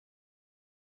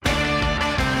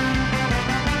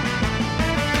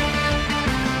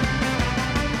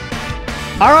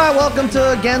All right, welcome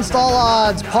to Against All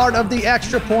Odds, part of the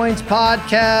Extra Points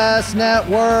Podcast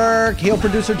Network. Heel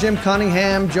producer Jim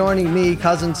Cunningham joining me,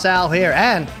 cousin Sal here.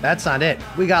 And that's not it.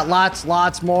 We got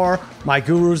lots more. My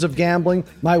gurus of gambling,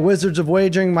 my wizards of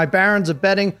wagering, my barons of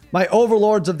betting, my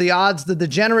overlords of the odds, the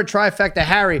degenerate trifecta,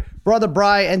 Harry, Brother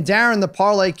Bry, and Darren the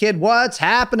Parlay Kid. What's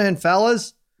happening,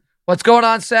 fellas? What's going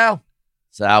on, Sal?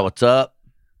 Sal, what's up?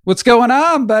 What's going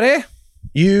on, buddy?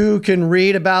 You can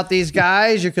read about these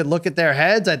guys. You could look at their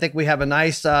heads. I think we have a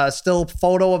nice still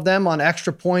photo of them on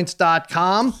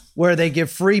extrapoints.com where they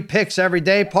give free picks every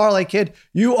day. Parlay Kid,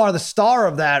 you are the star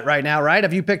of that right now, right?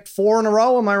 Have you picked 4 in a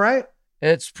row? Am I right?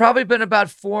 It's probably been about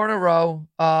 4 in a row.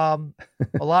 A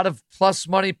lot of plus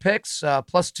money picks,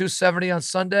 plus 270 on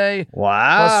Sunday.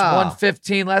 Wow. Plus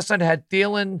 115 last night. I had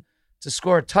Thielen to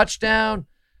score a touchdown.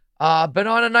 Been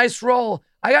on a nice roll.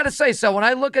 I got to say, so when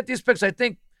I look at these picks, I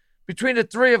think between the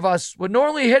three of us, we're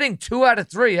normally hitting 2 out of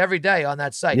 3 every day on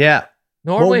that site. Yeah.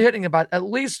 Normally hitting about at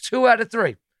least 2 out of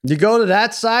 3. You go to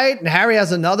that site, and Harry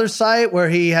has another site where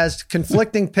he has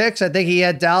conflicting picks. I think he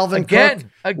had Dalvin Cook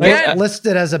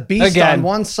listed as a beast on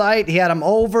one site. He had him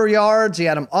over yards. He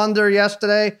had him under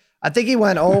yesterday. I think he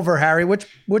went over, Harry. Which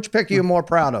pick are you more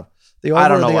proud of? The over I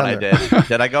don't know or the what under? I did.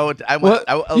 Did I go? I went.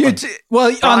 On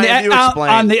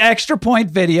the extra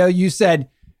point video, you said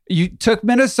you took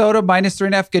Minnesota minus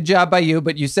 3.5. Good job by you.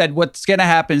 But you said what's going to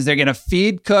happen is they're going to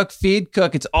feed Cook.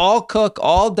 It's all Cook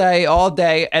all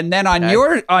day. And then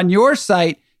on your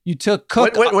site, you took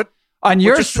Cook. On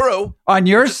your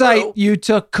site, you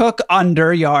took Cook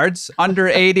under yards, under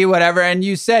 80, whatever. And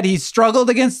you said he struggled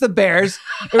against the Bears.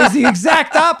 It was the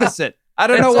exact opposite. I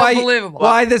don't know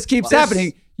why this keeps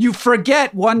happening. You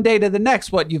forget one day to the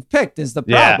next what you've picked is the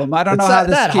problem. I don't know how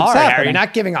this keeps happening. Harry. You're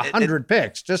not giving 100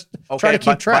 picks. Just try to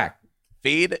keep track.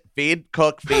 Feed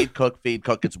Cook.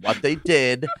 It's what they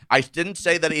did. I didn't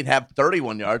say that he'd have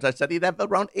 31 yards. I said he'd have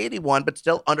around 81, but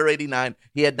still under 89.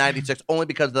 He had 96 only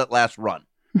because of that last run.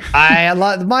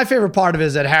 My favorite part of it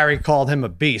is that Harry called him a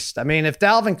beast. I mean, if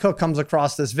Dalvin Cook comes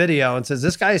across this video and says,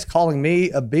 this guy is calling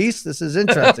me a beast, this is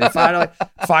interesting.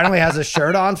 Finally has a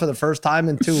shirt on for the first time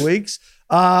in 2 weeks.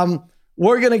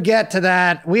 We're going to get to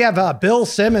that. We have Bill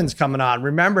Simmons coming on.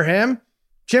 Remember him?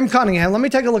 Jim Cunningham. Let me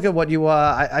take a look at what you,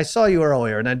 I saw you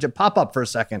earlier and then just pop up for a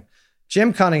second.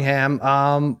 Jim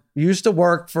Cunningham used to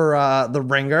work for The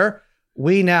Ringer.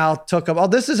 We now took him. Oh,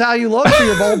 this is how you look for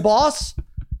your old boss?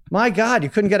 My God, you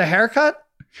couldn't get a haircut?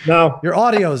 No. Your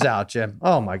audio's out, Jim.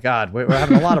 Oh, my God. We're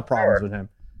having a lot of problems with him.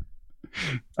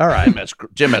 All right.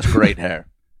 Jim has great hair.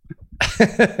 He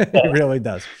really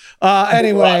does.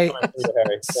 Anyway,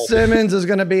 Simmons is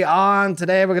going to be on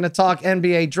today. We're going to talk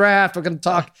NBA draft. We're going to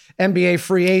talk NBA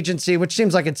free agency, which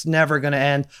seems like it's never going to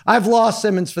end. I've lost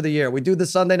Simmons for the year. We do the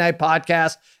Sunday night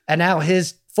podcast, and now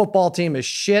his football team is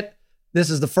shit. This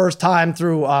is the first time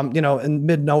through, in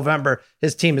mid-November,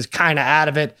 his team is kind of out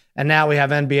of it. And now we have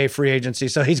NBA free agency.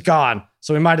 So he's gone.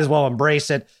 So we might as well embrace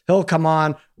it. He'll come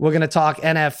on. We're going to talk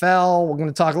NFL. We're going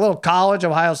to talk a little college,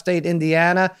 Ohio State,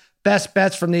 Indiana. Best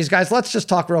bets from these guys. Let's just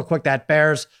talk real quick that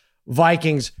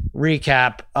Bears-Vikings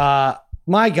recap.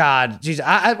 My God, geez,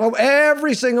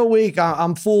 every single week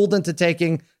I'm fooled into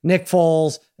taking Nick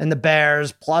Foles and the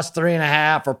Bears plus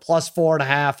 3.5 or plus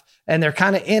 4.5. And they're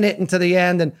kind of in it into the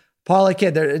end. And Parlay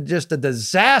Kid, they're just a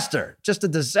disaster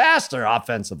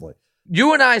offensively.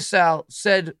 You and I, Sal,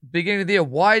 said beginning of the year,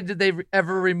 why did they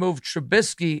ever remove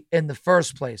Trubisky in the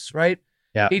first place, right?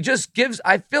 Yeah. He just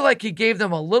I feel like he gave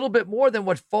them a little bit more than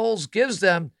what Foles gives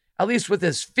them, at least with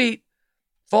his feet.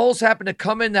 Foles happened to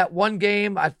come in that one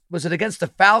game. Was it against the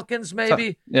Falcons,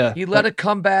 maybe? Yeah. He let it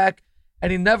come back,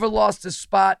 and he never lost his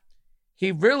spot.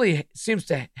 He really seems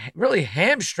to really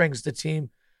hamstrings the team.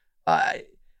 How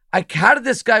did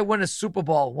this guy win a Super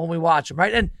Bowl when we watch him,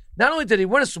 right? And not only did he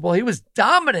win a Super Bowl, he was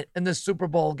dominant in the Super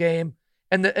Bowl game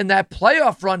and in that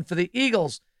playoff run for the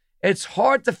Eagles. It's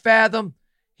hard to fathom.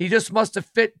 He just must have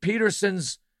fit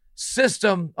Peterson's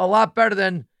system a lot better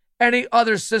than any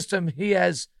other system he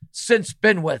has since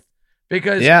been with,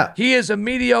 because he is a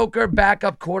mediocre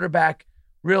backup quarterback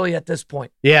really at this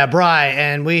point. Yeah, Bri,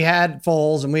 and we had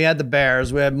Foles and we had the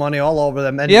Bears. We had money all over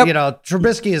them. And,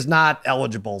 Trubisky is not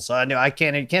eligible. So I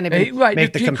can't even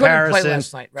make the comparison. Couldn't play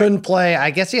last night, right? Couldn't play. I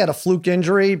guess he had a fluke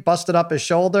injury, busted up his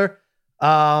shoulder.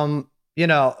 But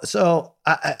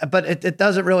it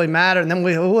doesn't really matter. And then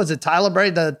who was it? Tyler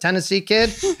Brady, the Tennessee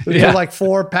kid who did like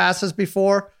 4 passes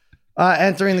before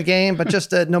entering the game. But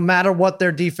just no matter what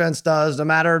their defense does, no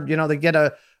matter, they get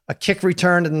a kick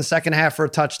returned in the second half for a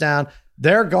touchdown,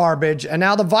 they're garbage. And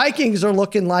now the Vikings are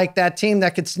looking like that team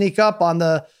that could sneak up on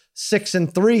the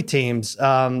 6-3 teams,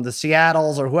 the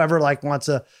Seattles or whoever wants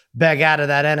to beg out of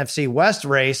that NFC West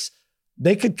race.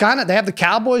 They have the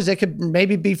Cowboys. They could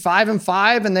maybe be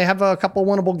 5-5, and they have a couple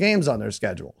winnable games on their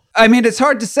schedule. I mean, it's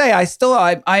hard to say.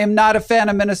 I am not a fan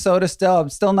of Minnesota still. I'm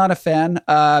still not a fan.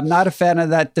 I'm not a fan of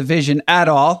that division at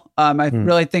all. I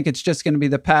really think it's just going to be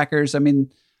the Packers. I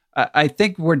mean, I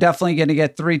think we're definitely going to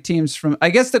get 3 teams from, I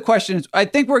guess the question is, I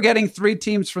think we're getting 3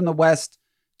 teams from the West,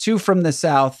 2 from the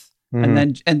South, and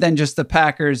then just the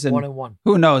Packers and 1-1.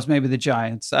 Who knows, maybe the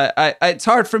Giants. It's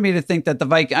hard for me to think that the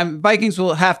Vikings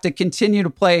will have to continue to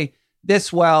play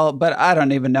this well, but I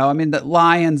don't even know. I mean, the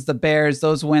Lions, the Bears,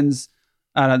 those wins,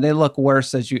 I don't know, they look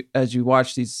worse as you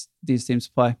watch these teams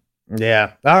play.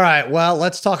 Yeah. All right. Well,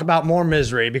 let's talk about more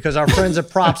misery, because our friends at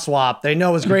Prop Swap, they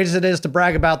know as great as it is to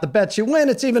brag about the bets you win,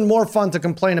 it's even more fun to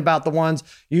complain about the ones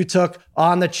you took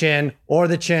on the chin, or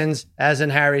the chins, as in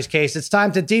Harry's case. It's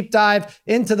time to deep dive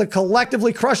into the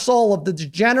collectively crushed soul of the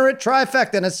degenerate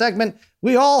trifecta in a segment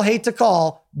we all hate to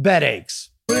call Bet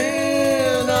Aches.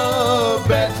 When a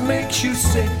bet makes you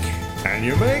sick and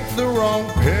you make the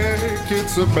wrong pick,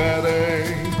 it's a bad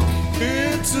ache.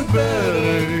 It's a bad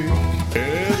ache.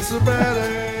 It's a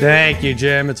bad ache. Thank you,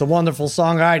 Jim. It's a wonderful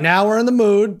song. All right, now we're in the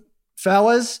mood.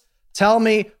 Fellas, tell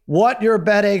me what your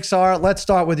bet aches are. Let's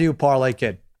start with you, Parlay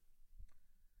Kid.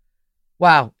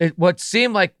 Wow. What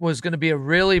seemed like was going to be a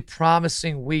really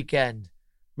promising weekend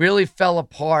really fell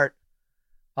apart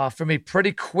for me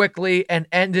pretty quickly and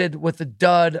ended with a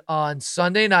dud on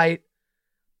Sunday night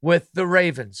with the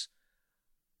Ravens.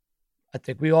 I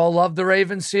think we all love the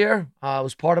Ravens here. It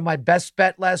was part of my best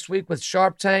bet last week with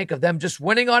Sharp Tank of them just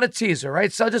winning on a teaser,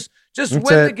 right? So just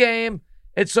win the game.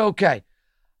 It's okay.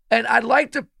 And I'd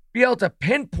like to be able to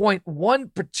pinpoint one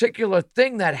particular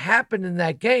thing that happened in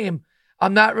that game.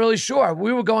 I'm not really sure.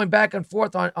 We were going back and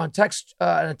forth on text,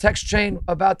 a text chain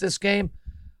about this game.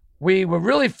 We were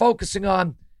really focusing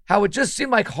on how it just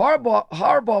seemed like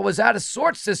Harbaugh was out of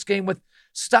sorts this game with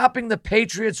stopping the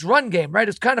Patriots' run game, right?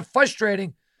 It's kind of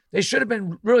frustrating. They should have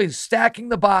been really stacking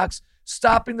the box,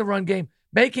 stopping the run game,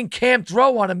 making Cam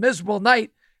throw on a miserable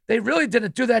night. They really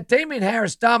didn't do that. Damian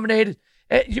Harris dominated.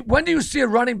 When do you see a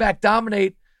running back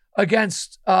dominate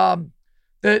against the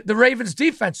Ravens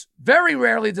defense? Very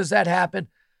rarely does that happen.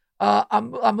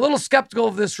 I'm a little skeptical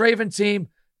of this Raven team.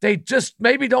 They just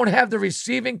maybe don't have the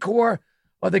receiving core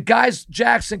or the guys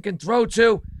Jackson can throw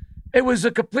to. It was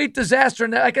a complete disaster.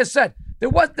 And like I said,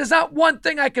 there's not one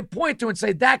thing I can point to and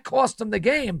say that cost them the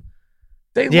game.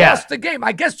 They lost the game.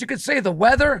 I guess you could say the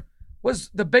weather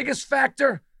was the biggest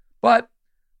factor, but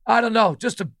I don't know.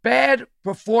 Just a bad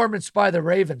performance by the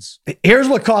Ravens. Here's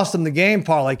what cost them the game,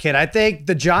 Parlay Kid. I think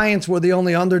the Giants were the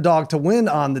only underdog to win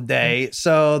on the day,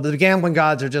 so the gambling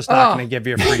gods are just not going to give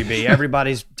you a freebie.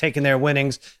 Everybody's taking their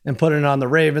winnings and putting it on the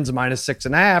Ravens,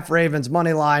 -6.5, Ravens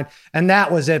money line, and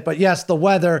that was it. But yes, the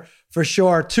weather for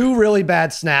sure. 2 really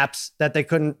bad snaps that they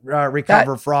couldn't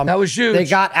recover from. That was huge. They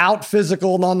got out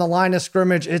physical on the line of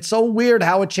scrimmage. It's so weird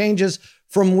how it changes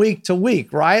from week to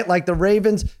week, right? Like the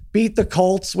Ravens beat the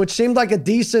Colts, which seemed like a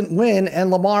decent win, and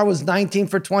Lamar was 19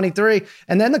 for 23.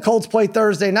 And then the Colts played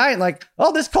Thursday night, like,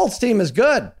 oh, this Colts team is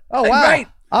good. Oh, wow. Right.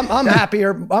 I'm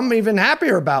happier. I'm even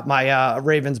happier about my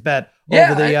Ravens bet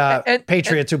over the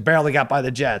Patriots who barely got by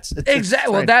the Jets.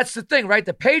 Exactly. Well, that's the thing, right?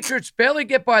 The Patriots barely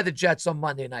get by the Jets on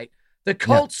Monday night. The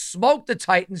Colts smoked the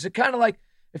Titans. It kind of like,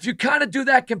 if you kind of do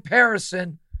that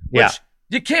comparison, which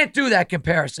you can't do that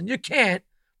comparison. You can't,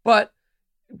 but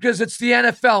because it's the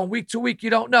NFL and week to week, you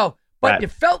don't know. But you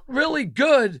felt really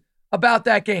good about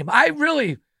that game. I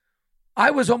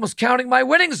was almost counting my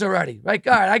winnings already. Like,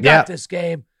 all right, I got this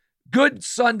game. Good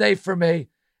Sunday for me.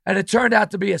 And it turned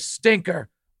out to be a stinker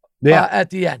at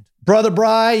the end. Brother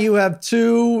Bry, you have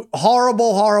 2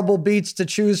 horrible, horrible beats to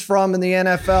choose from in the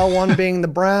NFL, one being the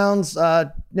Browns,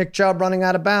 Nick Chubb running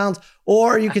out of bounds,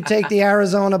 or you could take the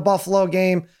Arizona-Buffalo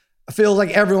game. It feels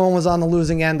like everyone was on the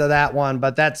losing end of that one,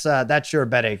 but that's your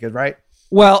bet ache, right?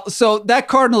 Well, so that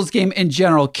Cardinals game in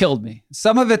general killed me.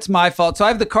 Some of it's my fault. So I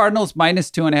have the Cardinals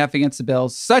 -2.5 against the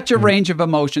Bills. Such a range of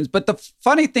emotions. But the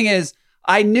funny thing is,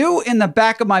 I knew in the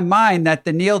back of my mind that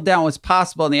the kneel down was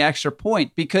possible in the extra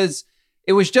point, because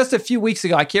it was just a few weeks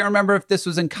ago. I can't remember if this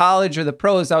was in college or the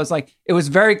pros. I was like, it was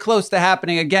very close to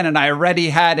happening again. And I already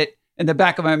had it in the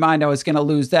back of my mind. I was going to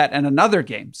lose that in another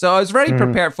game. So I was already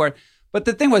prepared for it. But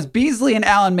the thing was, Beasley and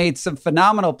Allen made some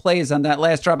phenomenal plays on that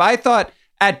last drive. I thought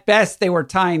at best they were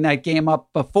tying that game up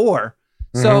before.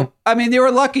 So, I mean, they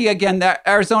were lucky again. That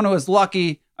Arizona was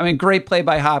lucky. I mean, great play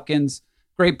by Hopkins,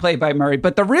 great play by Murray.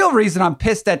 But the real reason I'm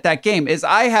pissed at that game is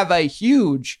I have a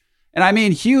huge, and I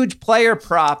mean huge player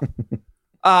prop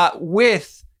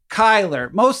with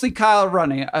Kyler, mostly Kyler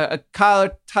running, a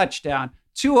Kyler touchdown,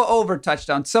 Tua over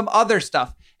touchdown, some other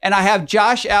stuff. and I have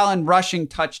Josh Allen rushing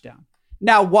touchdown.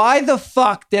 Now, why the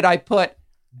fuck did I put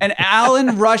an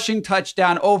Allen rushing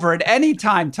touchdown over an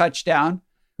anytime touchdown?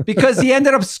 Because he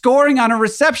ended up scoring on a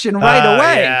reception right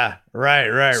away. Yeah,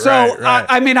 right. So, right.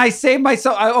 I mean, I saved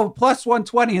myself, plus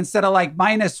 120 instead of like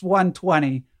minus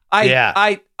 120.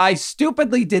 I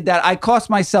stupidly did that. I cost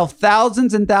myself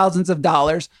thousands and thousands of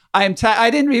dollars. I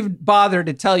didn't even bother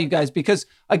to tell you guys because,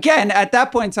 again, at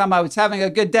that point in time, I was having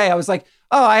a good day. I was like,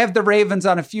 oh, I have the Ravens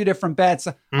on a few different bets.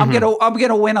 I'm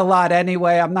gonna win a lot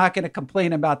anyway. I'm not gonna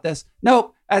complain about this.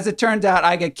 Nope. As it turns out,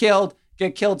 I get killed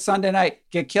Sunday night,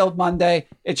 get killed Monday.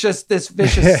 It's just this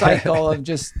vicious cycle of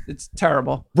it's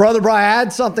terrible. Brother Brian, I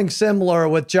had something similar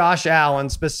with Josh Allen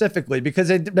specifically because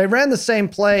they ran the same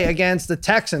play against the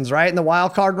Texans, right? In the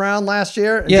wild card round last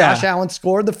year. And yeah. Josh Allen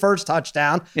scored the first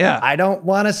touchdown. Yeah. I don't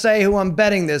want to say who I'm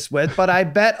betting this with, but I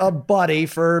bet a buddy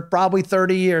for probably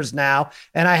 30 years now.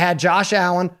 And I had Josh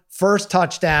Allen first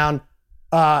touchdown.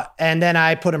 And then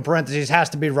I put in parentheses, has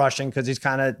to be rushing because he's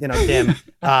kind of, dim.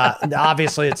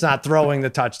 Obviously, it's not throwing the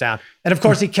touchdown. And of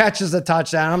course, he catches the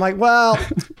touchdown. I'm like, well,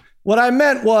 what I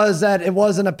meant was that it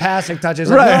wasn't a passing touch.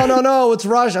 He's like, no, it's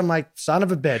rush. I'm like, son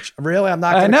of a bitch. Really? I'm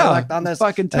not going to collect on this.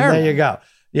 Fucking terrible. And there you go.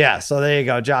 Yeah. So there you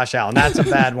go. Josh Allen. That's a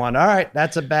bad one. All right.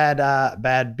 That's a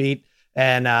bad beat.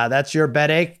 And that's your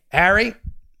bet ache. Harry,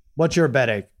 what's your bet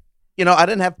ache? I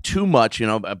didn't have too much,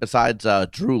 besides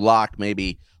Drew Lock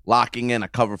maybe locking in a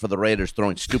cover for the Raiders,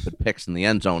 throwing stupid picks in the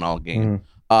end zone all game.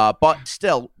 But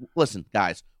still, listen,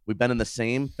 guys, we've been in the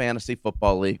same fantasy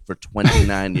football league for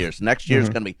 29 years. Next year is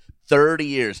going to be 30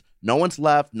 years. No one's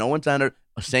left. No one's entered.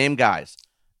 Same guys.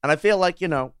 And I feel like,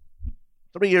 3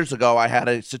 years ago, I had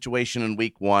a situation in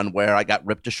week 1 where I got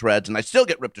ripped to shreds, and I still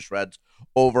get ripped to shreds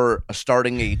over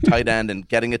starting a tight end and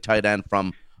getting a tight end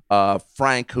from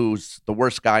Frank, who's the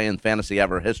worst guy in fantasy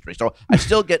ever history. So I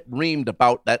still get reamed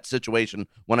about that situation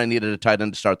when I needed a tight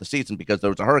end to start the season because there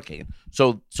was a hurricane.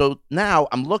 So now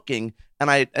I'm looking, and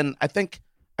I think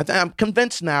I'm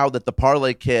convinced now that the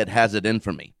Parlay Kid has it in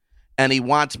for me, and he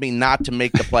wants me not to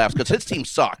make the playoffs because his team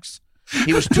sucks.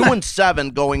 He was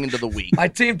 2-7 going into the week. My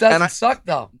team doesn't suck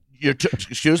though.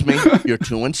 Excuse me. You're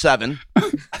 2-7.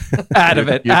 Out of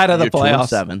it. Out of the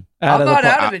playoffs. 2-7. I'm not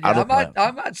out of it yet.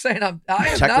 I'm not saying I am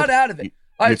not out of it.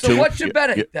 All right, so what's your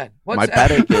bet ache then? My bet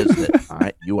ache is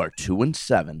that you are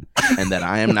 2-7, and that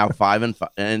I am now 5-5,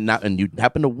 and you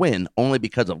happen to win only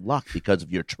because of luck, because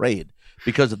of your trade,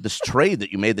 because of this trade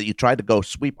that you made that you tried to go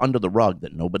sweep under the rug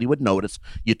that nobody would notice.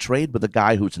 You trade with a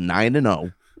guy who's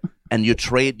 9-0, and you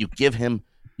give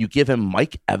him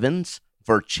Mike Evans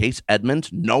for Chase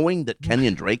Edmonds, knowing that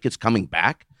Kenyon Drake is coming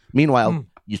back. Meanwhile,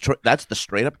 that's the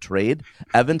straight up trade.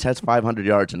 Evans has 500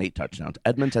 yards and 8 touchdowns.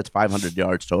 Edmonds has 500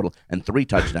 yards total and 3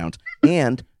 touchdowns.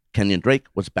 And Kenyon Drake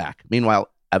was back.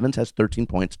 Meanwhile, Evans has 13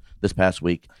 points this past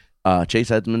week. Chase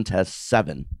Edmonds has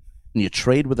 7. And you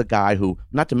trade with a guy who,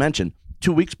 not to mention,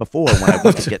 2 weeks before when I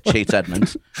went to get Chase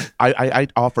Edmonds, I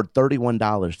offered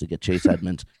 $31 to get Chase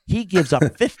Edmonds. He gives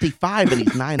up 55 and he's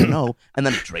 9-0, and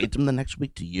then trades him the next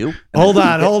week to you. Hold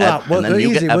on. Was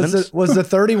the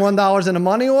 $31 in a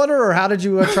money order, or how did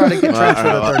you try to get transferred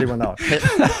to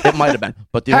 $31? It might have been,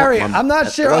 but Harry, I'm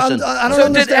not sure. I don't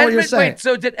understand what you're saying. Wait,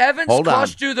 so did Evans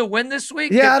cost you the win this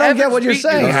week? Yeah, I don't get what you're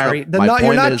saying, Harry.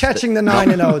 You're not catching the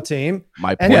 9-0 team,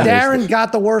 and Darren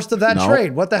got the worst of that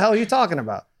trade. What the hell are you talking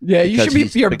about? Yeah,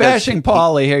 you're bashing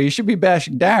Paulie here. You should be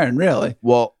bashing Darren, really.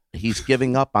 Well, he's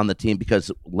giving up on the team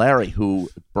because Larry, who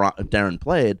Darren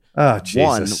played,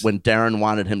 won when Darren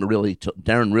wanted him to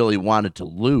Darren really wanted to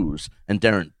lose, and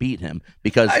Darren beat him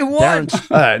because I won.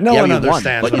 No one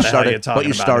understands what the hell you're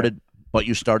talking about. But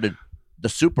you started the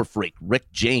super freak,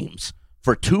 Rick James,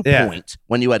 for 2 points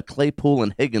when you had Claypool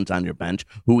and Higgins on your bench,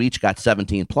 who each got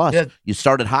 17 plus. Yeah. You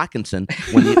started Hawkinson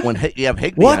when you have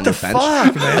Higbee on your bench. What the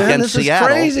fuck, man? Against this Seattle,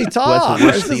 is crazy talk.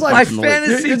 This is like my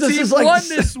fantasy team won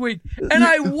this week, and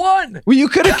I won. Well, you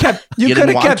could have kept You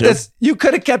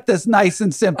could have kept this nice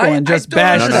and simple and just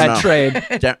bashed that trade.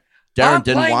 Darren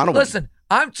didn't want to win. Listen,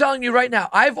 I'm telling you right now,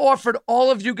 I've offered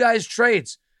all of you guys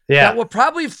trades that were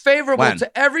probably favorable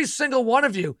to every single one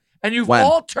of you, and you've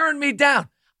all turned me down.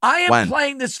 I am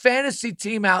playing this fantasy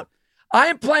team out. I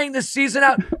am playing this season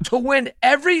out to win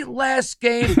every last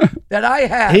game that I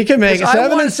have. He can make it.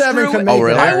 7-7 can make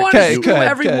it. I want to screw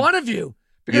every one of you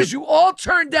because you all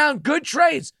turned down good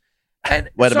trades. And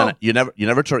wait a minute. You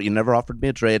never offered me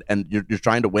a trade, and you're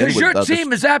trying to win. Because your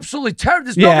team is absolutely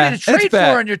terrible. There's nobody to trade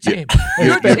for on your team.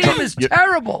 Your team is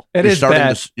terrible.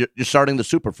 You're starting the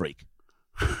super freak.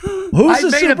 Who's the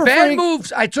super freak? I made a bad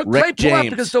moves. I took Claypool out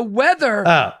because the weather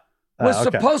was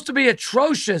supposed to be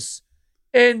atrocious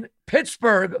in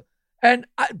Pittsburgh, And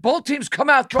both teams come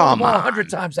out throwing the ball 100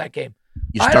 times that game.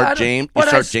 You start James.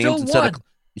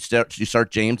 You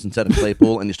start James instead of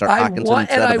Claypool, and you start Hockenson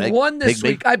instead of I won this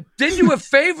week. I did you a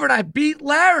favor, and I beat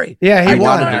Larry. Yeah, he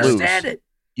won. I don't understand it.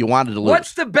 You wanted to lose.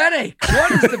 What's the bet ache?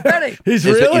 What is the bet ache? He's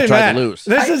really mad. To lose.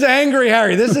 This is angry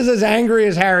Harry. This is as angry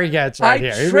as Harry gets right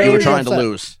here. You were trying to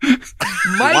lose.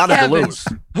 Mike Evans,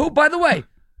 who, by the way,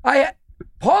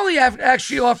 Paulie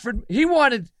actually offered, he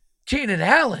wanted Keenan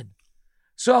Allen.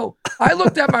 So I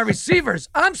looked at my receivers.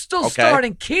 I'm still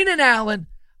starting Keenan Allen.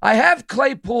 I have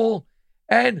Claypool.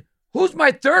 And who's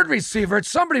my third receiver?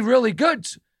 It's somebody really good,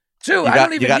 too. I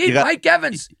don't even need Mike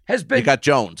Evans. Has been. You got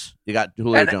Jones. You got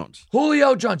Julio Jones.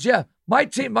 Julio Jones, yeah. My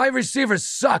receivers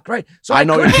suck, right? So I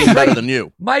know your team better than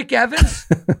you. Mike Evans.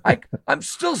 I'm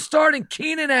still starting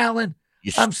Keenan Allen.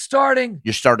 You're starting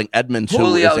Edmonds,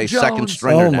 Julio who is a second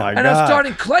stringer now. And I'm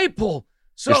starting Claypool.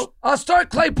 So I'll start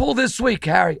Claypool this week,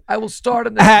 Harry. I will start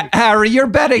him this week. Harry, your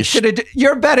betting should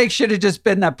have just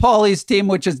been that Paulie's team,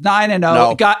 which is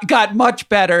 9-0, got much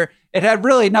better. It had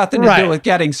really nothing to do with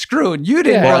getting screwed. You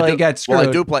didn't really get screwed.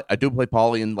 Well, I do play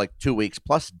Paulie in like 2 weeks.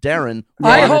 Plus Darren.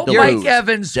 I hope Mike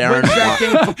Evans wins that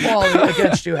game for Paulie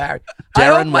against you, Harry. I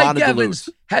hope Mike Evans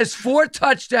has 4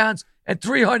 touchdowns and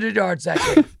 300 yards that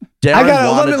game.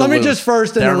 Let me just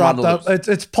first interrupt.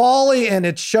 It's Paulie and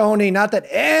it's Shoney. Not that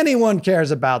anyone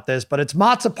cares about this, but it's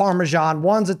Matzo Parmesan.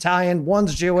 One's Italian,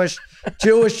 one's Jewish.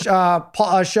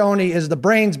 Shoney is the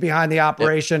brains behind the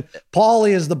operation.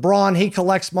 Paulie is the brawn. He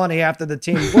collects money after the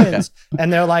team wins,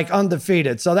 and they're like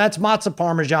undefeated. So that's Matzo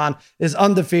Parmesan is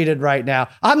undefeated right now.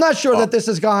 I'm not sure that this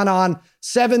has gone on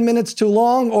 7 minutes too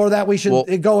long, or that we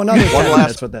should go another 10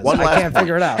 minutes with this. I can't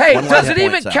figure it out. Hey, does it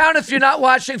even count if you're not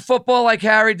watching football like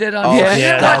Harry did on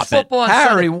watch football on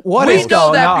Harry, Sunday? what is going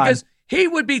on? We know that because he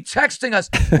would be texting us.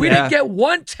 We didn't get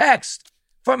one text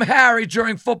from Harry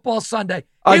during football Sunday.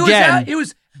 He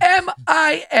was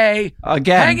MIA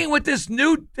again, hanging with this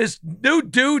new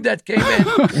dude that came in.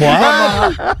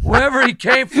 Wow. Wherever he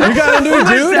came from. You got a new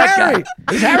dude, Harry?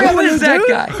 Is Harry Who is that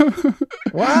guy?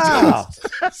 Wow.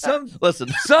 Some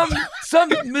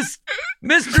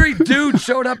mystery dude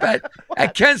showed up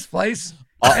at Ken's place.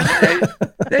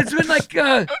 There's been like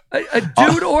a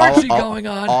dude orgy going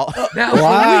on now.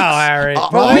 Wow, Harry.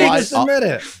 Just admit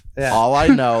it. Yeah. All I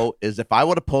know is if I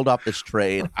would have pulled off this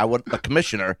trade, the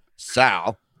commissioner,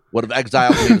 Sal, would have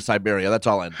exiled me to Siberia. That's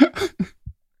all I know.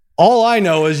 All I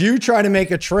know is you try to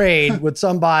make a trade with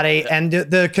somebody, and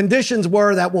the conditions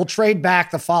were that we'll trade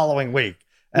back the following week.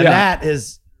 And that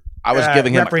is I was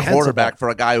giving him a quarterback for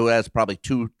a guy who has probably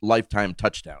 2 lifetime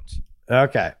touchdowns.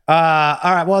 Okay. All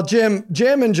right. Well, Jim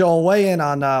and Joel, weigh in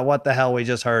on what the hell we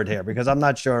just heard here, because I'm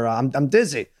not sure. I'm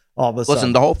dizzy all of a sudden.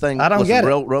 Listen, the whole thing. I don't get it.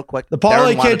 Real quick. The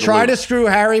Paulie kid tried to screw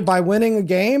Harry by winning a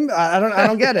game. I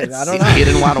don't get it. I don't know. He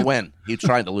didn't want to win. He was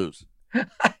trying to lose.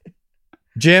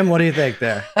 Jim, what do you think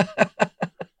there?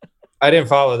 I didn't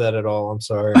follow that at all. I'm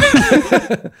sorry.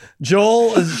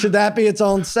 Joel, should that be its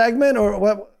own segment or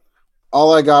what?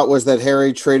 All I got was that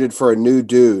Harry traded for a new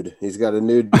dude. He's got a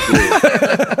new dude.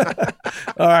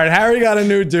 All right, Harry got a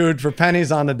new dude for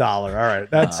pennies on the dollar. All right,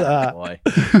 that's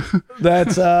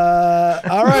that's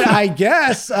all right. I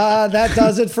guess that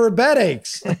does it for bet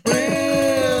aches. You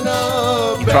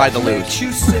tried to lose.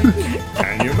 You sick,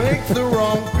 and you make the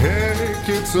wrong pick.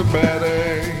 It's a bet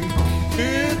ache.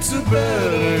 It's a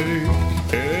bet ache.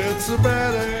 It's a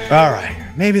bet ache. All right.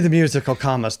 Maybe the music will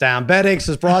calm us down. Bet Aches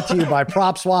is brought to you by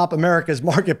PropSwap, America's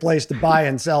marketplace to buy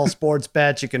and sell sports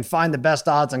bets. You can find the best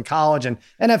odds on college and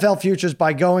NFL futures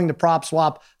by going to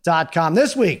PropSwap.com.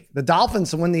 This week, the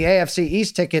Dolphins to win the AFC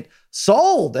East ticket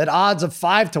sold at odds of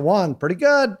 5-1. Pretty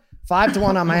good.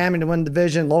 5-1 on Miami to win the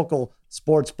division. Local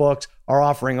sports books are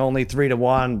offering only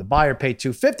 3-1. The buyer paid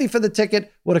 $250 for the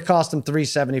ticket. Would have cost him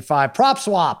 $375.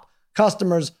 PropSwap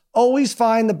customers always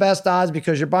find the best odds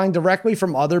because you're buying directly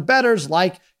from other bettors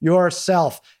like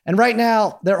yourself. And right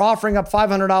now, they're offering up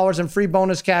 $500 in free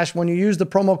bonus cash when you use the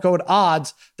promo code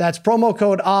ODDS. That's promo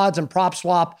code ODDS, and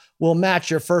PropSwap will match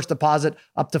your first deposit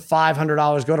up to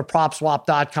 $500. Go to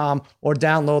PropSwap.com or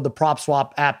download the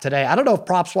PropSwap app today. I don't know if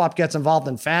PropSwap gets involved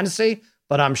in fantasy,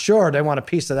 but I'm sure they want a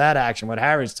piece of that action, what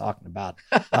Harry's talking about.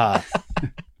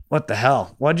 What the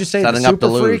hell? What'd you say? Setting the up to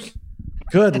Super lose. Freak?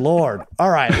 Good Lord. All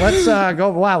right, let's go.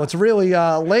 Wow, it's really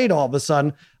late all of a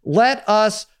sudden. Let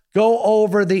us go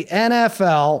over the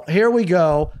NFL. Here we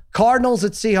go. Cardinals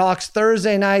at Seahawks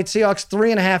Thursday night. Seahawks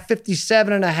 3.5,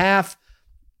 57.5.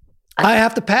 I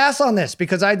have to pass on this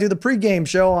because I do the pregame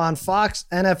show on Fox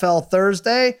NFL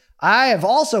Thursday. I have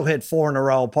also hit 4 in a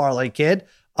row, Parlay Kid,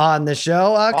 on the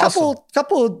show.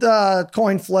 Couple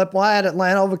coin flip. Well, I had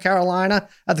Atlanta over Carolina,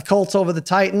 at the Colts over the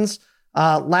Titans.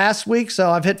 last week, so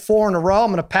I've hit 4 in a row.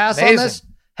 I'm going to pass Amazing. on this.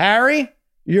 Harry,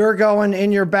 you're going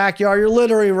in your backyard. You're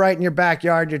literally right in your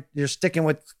backyard. You're sticking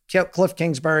with Cliff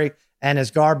Kingsbury and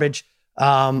his garbage.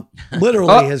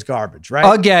 Literally his garbage,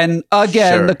 right? Again,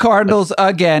 Sure. the Cardinals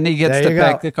again. He gets There to you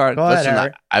pick go. the Cardinals. Go ahead,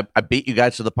 Listen, Harry. I beat you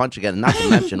guys to the punch again. Not to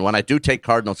mention, when I do take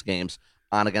Cardinals games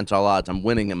on against all odds, I'm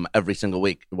winning them every single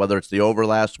week, whether it's the over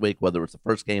last week, whether it's the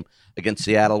first game against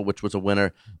Seattle, which was a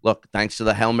winner. Look, thanks to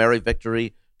the Hail Mary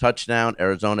victory touchdown,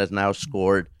 Arizona has now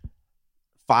scored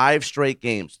 5 straight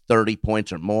games, 30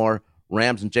 points or more.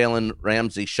 Rams and Jalen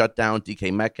Ramsey shut down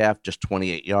DK Metcalf, just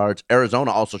 28 yards.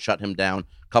 Arizona also shut him down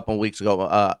a couple of weeks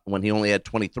ago when he only had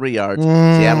 23 yards.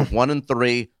 Seattle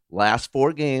 1-3 last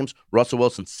 4 games. Russell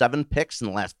Wilson 7 picks in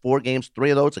the last 4 games,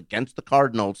 3 of those against the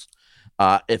Cardinals.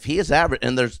 If he is average,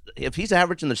 and if he's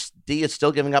average and the D is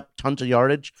still giving up tons of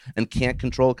yardage and can't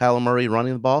control Kyler Murray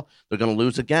running the ball, they're going to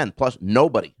lose again. Plus,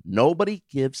 nobody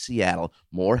gives Seattle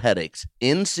more headaches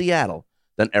in Seattle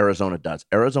than Arizona does.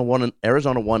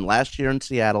 Arizona won last year in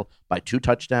Seattle by 2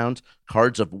 touchdowns.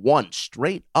 Cards have won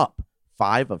straight up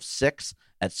 5 of 6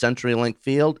 at CenturyLink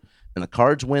Field, and the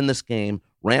Cards win this game.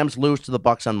 Rams lose to the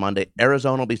Bucs on Monday.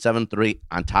 Arizona will be 7-3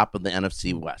 on top of the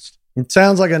NFC West. It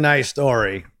sounds like a nice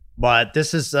story, but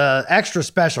this is extra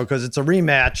special because it's a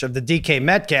rematch of the DK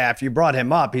Metcalf. You brought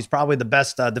him up. He's probably the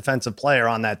best defensive player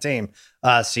on that team,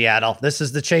 Seattle. This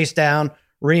is the chase down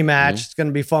rematch. It's going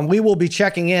to be fun. We will be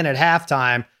checking in at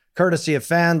halftime, courtesy of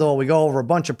FanDuel. We go over a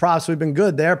bunch of props. We've been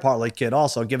good there, Parlay Kid,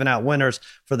 also giving out winners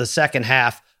for the second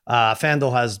half.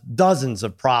 FanDuel has dozens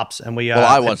of props, and we.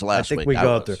 I was last week. I think we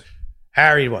go through.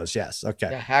 Harry was, yes. Okay.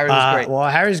 Yeah, Harry was great. Well,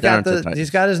 Harry's got he's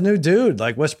got his new dude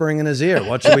like whispering in his ear.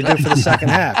 What should we do for the second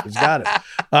half? He's got it.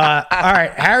 All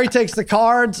right. Harry takes the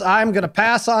Cards. I'm going to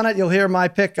pass on it. You'll hear my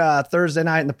pick Thursday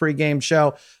night in the pregame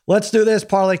show. Let's do this,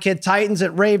 Parlay Kid. Titans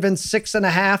at Ravens,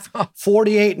 6.5,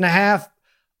 48.5.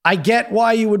 I get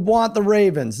why you would want the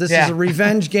Ravens. This is a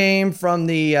revenge game from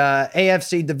the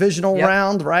AFC divisional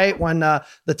round, right? When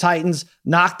the Titans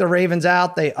knocked the Ravens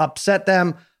out, they upset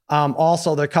them.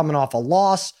 Also, they're coming off a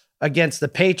loss against the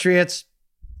Patriots.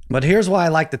 But here's why I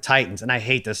like the Titans, and I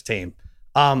hate this team.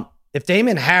 If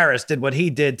Damon Harris did what he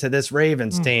did to this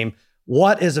Ravens team,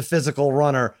 what is a physical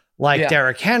runner like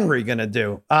Derrick Henry going to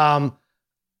do?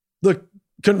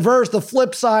 The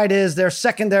flip side is their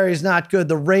secondary is not good.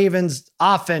 The Ravens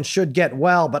offense should get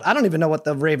well, but I don't even know what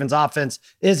the Ravens offense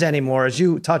is anymore. As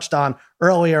you touched on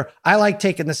earlier, I like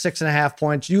taking the 6.5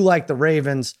 points. You like the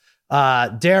Ravens.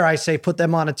 Dare I say put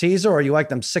them on a teaser, or you like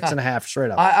them 6.5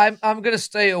 straight up? I'm going to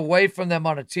stay away from them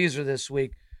on a teaser this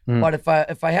week. But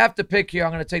if I have to pick here,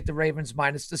 I'm going to take the Ravens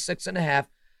minus the 6.5.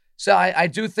 So I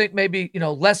do think maybe,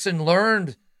 lesson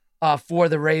learned for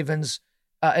the Ravens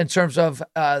in terms of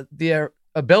their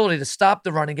ability to stop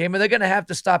the running game, and they're going to have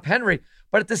to stop Henry.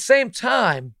 But at the same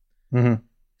time,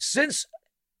 since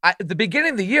the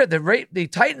beginning of the year, the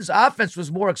Titans' offense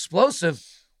was more explosive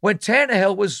when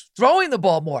Tannehill was throwing the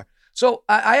ball more. So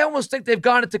I almost think they've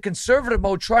gone into conservative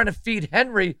mode, trying to feed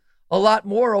Henry a lot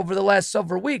more over the last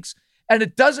several weeks. And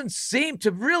it doesn't seem to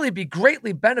really be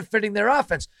greatly benefiting their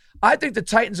offense. I think the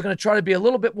Titans are going to try to be a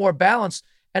little bit more balanced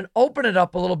and open it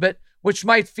up a little bit, which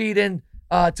might feed in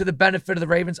to the benefit of the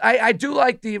Ravens. I do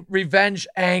like the revenge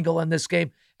angle in this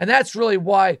game, and that's really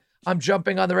why I'm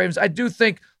jumping on the Ravens. I do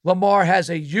think Lamar has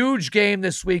a huge game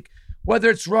this week, whether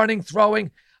it's running,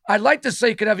 throwing. I'd like to say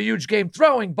he could have a huge game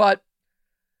throwing, but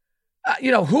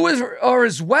who are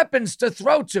his weapons to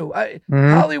throw to?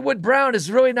 Hollywood Brown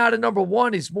is really not a number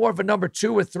 1. He's more of a number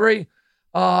 2 or 3.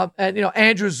 And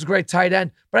Andrews is a great tight end.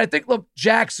 But I think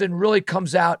Jackson really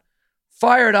comes out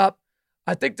fired up.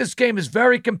 I think this game is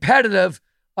very competitive.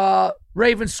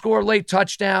 Ravens score late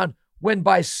touchdown, win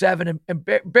by 7, and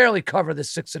barely cover the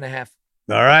 6.5.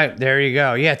 All right, there you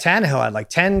go. Yeah, Tannehill had like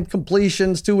 10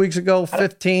 completions 2 weeks ago,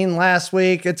 15 last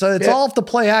week. It's all if the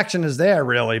play action is there,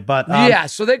 really. But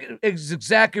so it's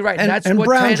exactly right. And what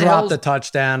Brown Tannehill's dropped the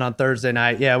touchdown on Thursday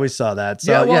night. Yeah, we saw that.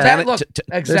 So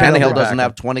Tannehill doesn't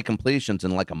have 20 completions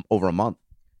in over a month.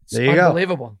 There you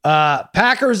Unbelievable. Go.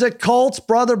 Packers at Colts,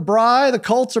 brother Bry. The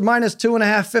Colts are minus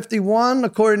 2.5, 51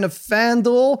 according to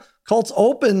FanDuel. Colts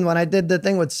opened when I did the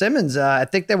thing with Simmons. I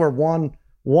think they were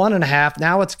 1.5.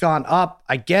 Now it's gone up.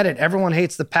 I get it. Everyone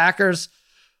hates the Packers.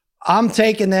 I'm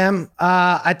taking them.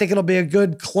 I think it'll be a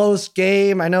good, close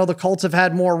game. I know the Colts have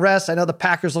had more rest. I know the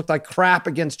Packers looked like crap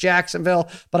against Jacksonville,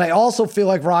 but I also feel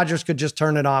like Rodgers could just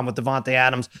turn it on with Devontae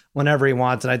Adams whenever he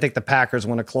wants, and I think the Packers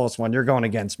win a close one. You're going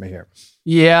against me here.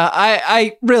 Yeah,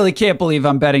 I really can't believe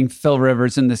I'm betting Phil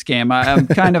Rivers in this game. I'm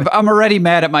already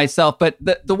mad at myself, but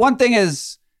the one thing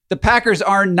is, the Packers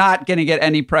are not going to get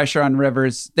any pressure on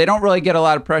Rivers. They don't really get a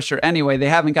lot of pressure anyway. They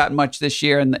haven't gotten much this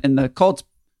year, and the Colts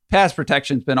pass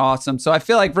protection's been awesome. So I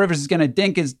feel like Rivers is going to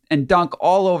dink and dunk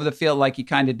all over the field like he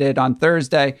kind of did on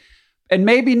Thursday. And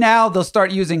maybe now they'll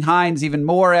start using Hines even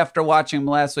more after watching him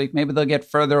last week. Maybe they'll get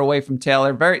further away from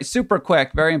Taylor. Very super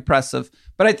quick, very impressive.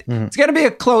 But it's going to be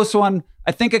a close one.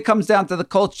 I think it comes down to the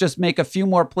Colts just make a few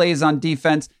more plays on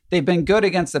defense. They've been good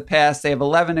against the pass. They have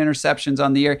 11 interceptions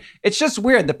on the year. It's just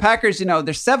weird. The Packers, they're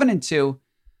 7-2.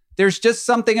 There's just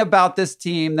something about this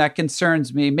team that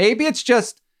concerns me. Maybe is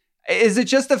it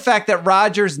just the fact that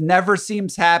Rodgers never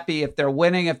seems happy if they're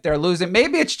winning, if they're losing?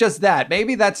 Maybe it's just that.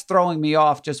 Maybe that's throwing me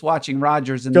off just watching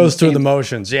Rodgers. And goes through the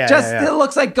motions. Yeah. It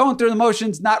looks like going through the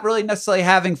motions, not really necessarily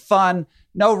having fun,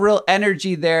 no real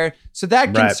energy there. So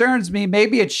that concerns me.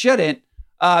 Maybe it shouldn't.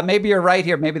 Maybe you're right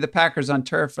here. Maybe the Packers on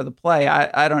turf for the play.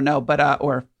 I don't know, but I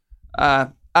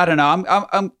don't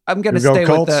know. I'm going to stay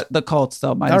with the Colts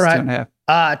though. Minus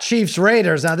 2.5. Chiefs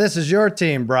Raiders. Now this is your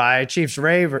team, Bri. Chiefs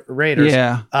Raiders.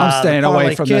 Yeah, I'm staying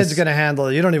away from Kid's this. Going to handle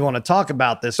it. You don't even want to talk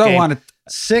about this game.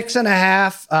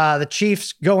 6.5. The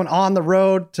Chiefs going on the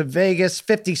road to Vegas.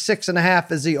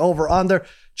 56.5 is the over/under.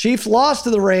 Chiefs lost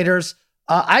to the Raiders.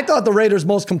 I thought the Raiders'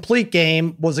 most complete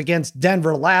game was against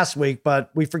Denver last week, but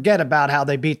we forget about how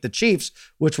they beat the Chiefs,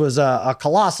 which was a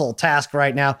colossal task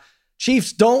right now.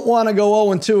 Chiefs don't want to go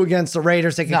 0-2 against the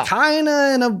Raiders. They can kind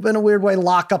of, in a weird way,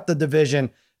 lock up the division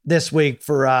this week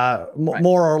for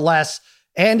more or less.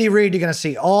 Andy Reid, you're going to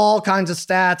see all kinds of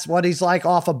stats, what he's like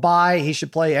off a bye. He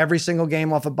should play every single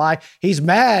game off a bye. He's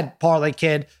mad, Parlay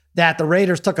Kid, that the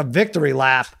Raiders took a victory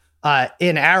lap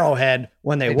in Arrowhead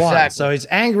when they won. So he's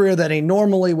angrier than he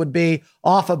normally would be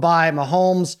off a bye.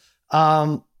 Mahomes,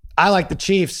 I like the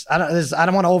Chiefs. I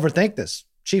don't want to overthink this.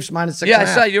 Chiefs minus 6.5. Yeah,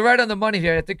 so you're right on the money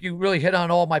here. I think you really hit on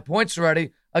all my points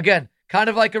already. Again, kind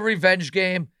of like a revenge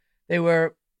game. They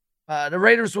were the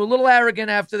Raiders were a little arrogant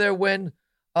after their win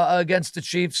against the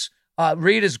Chiefs.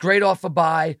 Reid is great off a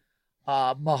bye.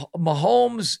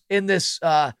 Mahomes in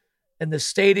the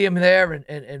stadium there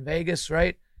in Vegas,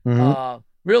 right? Mm-hmm.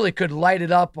 Really could light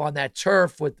it up on that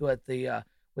turf with the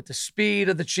speed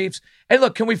of the Chiefs. Hey,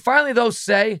 look, can we finally though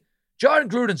say John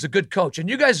Gruden's a good coach, and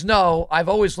you guys know I've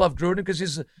always loved Gruden because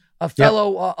he's a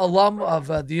fellow alum of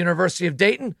the University of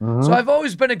Dayton. Mm-hmm. So I've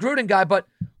always been a Gruden guy, but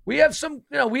we have some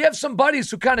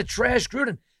buddies who kind of trash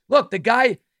Gruden. Look, the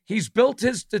guy, he's built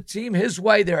the team his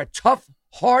way. They're a tough,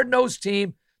 hard-nosed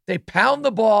team. They pound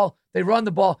the ball, they run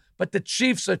the ball, but the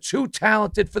Chiefs are too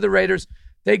talented for the Raiders.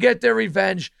 They get their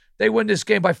revenge. They win this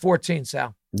game by 14,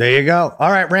 Sal. There you go. All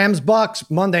right, Rams-Bucks,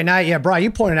 Monday night. Yeah, Brian,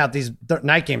 you pointed out these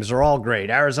night games are all great.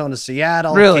 Arizona,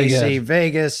 Seattle, really KC, good.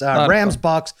 Vegas,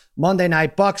 Rams-Bucks, Monday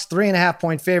night. Bucks,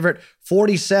 3.5-point favorite.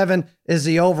 47 is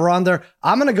the over-under.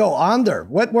 I'm going to go under.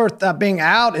 Whitworth being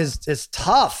out is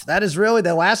tough. That is really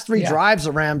the last three drives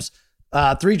of Rams.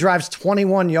 3 drives,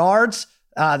 21 yards.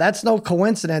 That's no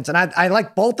coincidence. And I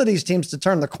like both of these teams to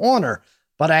turn the corner,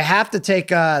 but I have to take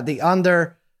the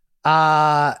under.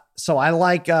 So I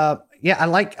like I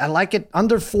like it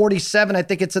under 47. I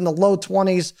think it's in the low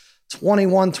 20s,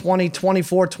 21-20,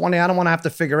 24-20. I don't want to have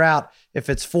to figure out if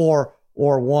it's 4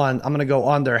 or 1. I'm going to go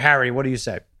under. Harry, what do you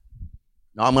say?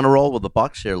 No, I'm going to roll with the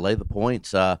Bucks here. Lay the points.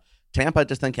 Tampa, I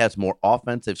just think, has more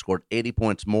offense. They've scored 80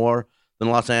 points more than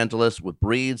Los Angeles. With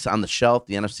Breeds on the shelf,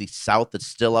 the NFC South is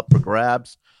still up for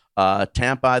grabs.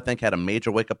 Tampa, I think, had a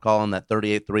major wake-up call in that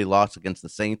 38-3 loss against the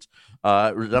Saints.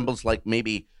 It resembles like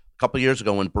maybe couple years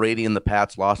ago when Brady and the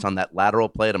Pats lost on that lateral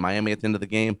play to Miami at the end of the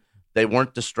game. They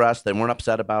weren't distressed. They weren't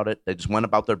upset about it. They just went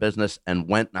about their business and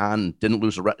went on and didn't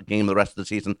lose a game the rest of the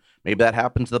season. Maybe that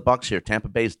happens to the Bucs here. Tampa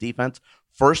Bay's defense,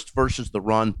 first versus the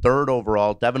run, 3rd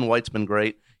overall. Devin White's been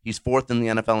great. He's 4th in the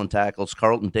NFL in tackles.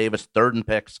 Carlton Davis, 3rd in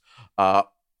picks.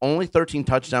 Only 13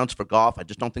 touchdowns for Goff. I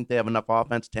just don't think they have enough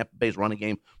offense. Tampa Bay's running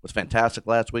game was fantastic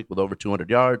last week with over 200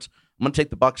 yards. I'm going to take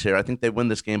the Bucs here. I think they win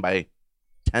this game by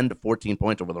 10 to 14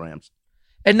 points over the Rams.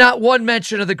 And not one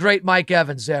mention of the great Mike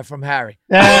Evans there from Harry.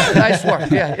 Nice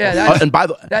work. Yeah. And by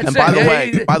the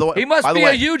way, he must be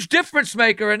a huge difference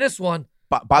maker in this one.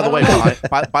 By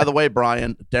the way,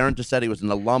 Brian, Darren just said he was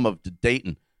an alum of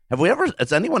Dayton.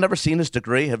 Has anyone ever seen his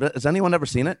degree? Has anyone ever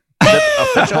seen it? Is it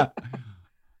official?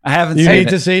 I haven't seen it. You need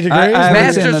to see degrees?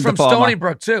 Master's from Stony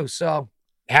Brook, too, so.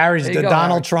 Harry's the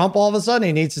Donald Trump all of a sudden.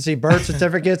 He needs to see birth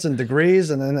certificates and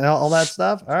degrees and then all that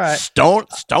stuff. All right.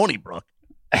 Stony Brook.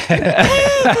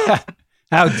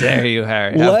 How dare you,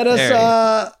 Harry?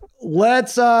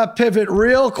 Let's pivot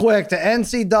real quick to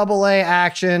NCAA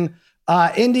action.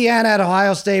 Indiana at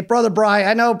Ohio State. Brother Bry,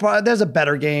 I know there's a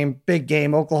better game, big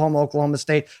game, Oklahoma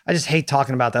State. I just hate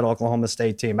talking about that Oklahoma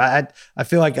State team. I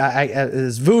feel like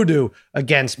it's voodoo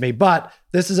against me, but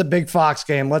this is a big Fox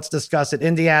game. Let's discuss it.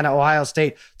 Indiana, Ohio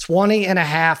State,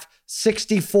 20.5,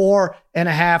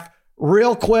 64.5.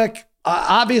 Real quick,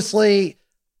 obviously,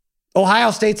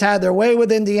 Ohio State's had their way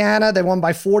with Indiana. They won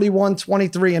by 41,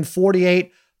 23, and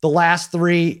 48 the last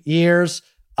 3 years.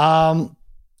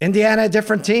 Indiana, a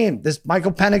different team. This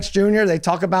Michael Penix Jr., they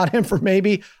talk about him for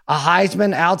maybe a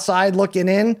Heisman outside looking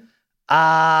in.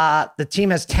 The team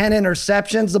has 10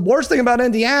 interceptions. The worst thing about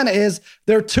Indiana is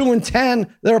they're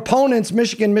 2-10. Their opponents,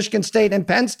 Michigan, Michigan State, and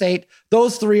Penn State,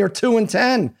 those three are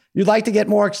 2-10. You'd like to get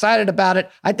more excited about it.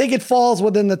 I think it falls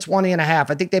within the 20.5.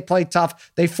 I think they play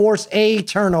tough. They force a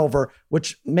turnover,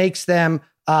 which makes them,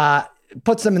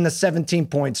 puts them in the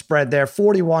 17-point spread there.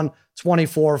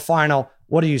 41-24 final.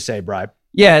 What do you say, Bribe?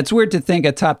 Yeah, it's weird to think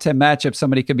a top 10 matchup,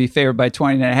 somebody could be favored by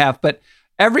 20.5, but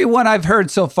everyone I've heard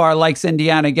so far likes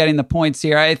Indiana getting the points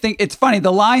here. I think it's funny.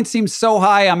 The line seems so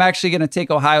high. I'm actually going to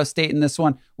take Ohio State in this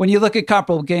one. When you look at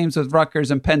comparable games with Rutgers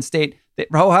and Penn State,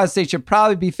 Ohio State should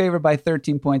probably be favored by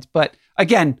 13 points. But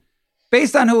again,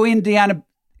 based on who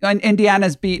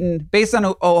Indiana's beaten, based on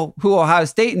who Ohio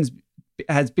State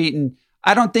has beaten,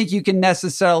 I don't think you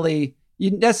necessarily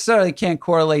can't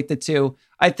correlate the two.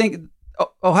 I think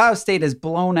Ohio State has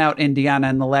blown out Indiana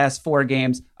in the last 4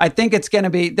 games. I think it's going to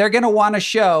be, they're going to want to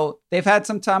show, they've had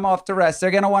some time off to rest.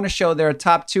 They're going to want to show they're a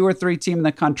top 2 or 3 team in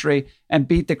the country and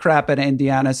beat the crap out of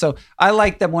Indiana. So I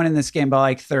like them winning this game by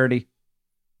like 30.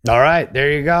 All right,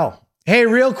 there you go. Hey,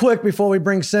 real quick before we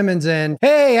bring Simmons in.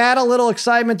 Hey, add a little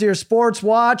excitement to your sports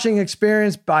watching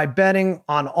experience by betting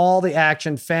on all the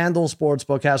action FanDuel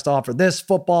Sportsbook has to offer this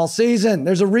football season.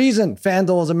 There's a reason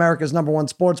FanDuel is America's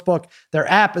 #1 sportsbook.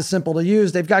 Their app is simple to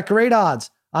use. They've got great odds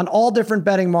on all different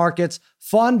betting markets,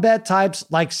 fun bet types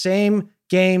like same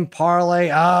game parlay.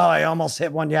 Oh, I almost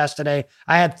hit one yesterday.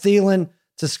 I had Thielen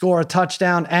to score a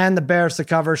touchdown and the Bears to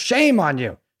cover. Shame on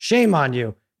you. Shame on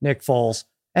you, Nick Foles.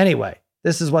 Anyway,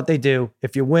 this is what they do.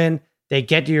 If you win, they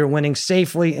get you your winnings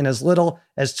safely in as little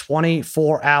as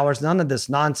 24 hours. None of this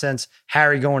nonsense,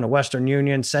 Harry going to Western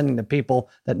Union, sending to people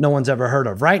that no one's ever heard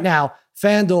of. Right now,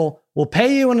 FanDuel will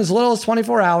pay you in as little as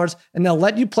 24 hours, and they'll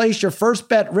let you place your first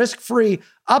bet risk-free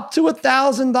up to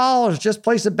 $1,000. Just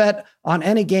place a bet on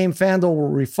any game. FanDuel will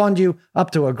refund you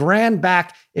up to $1,000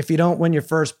 back if you don't win your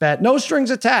first bet. No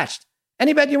strings attached.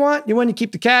 Any bet you want, you win, you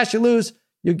keep the cash, you lose,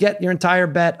 you get your entire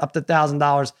bet up to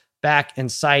 $1,000 back in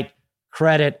site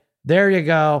credit. There you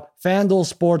go. FanDuel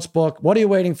Sportsbook. What are you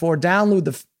waiting for? Download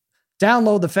the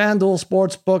FanDuel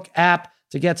Sportsbook app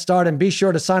to get started, and be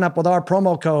sure to sign up with our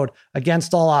promo code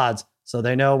Against All Odds so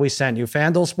they know we sent you.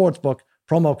 FanDuel Sportsbook,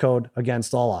 promo code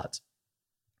Against All Odds.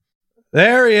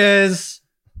 There he is.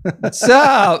 What's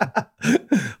up?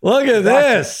 Look at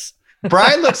this.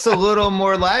 Brian looks a little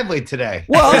more lively today.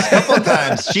 Well, a couple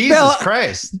times. Jesus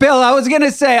Christ. Bill, I was going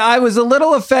to say, I was a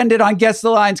little offended on Guess the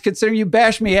Lines considering you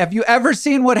bashed me. Have you ever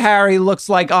seen what Harry looks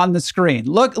like on the screen?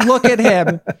 Look at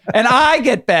him. And I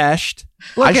get bashed.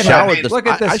 I showered this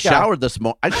guy. I showered this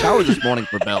morning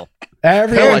for Bill.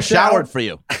 Bill, I showered for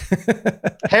you.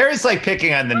 Harry's like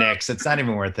picking on the Knicks. It's not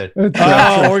even worth it.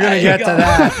 Oh, we're going to get to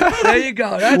that. There you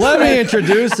go. Let me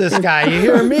introduce this guy. You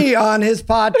hear me on his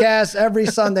podcast every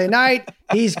Sunday night.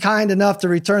 He's kind enough to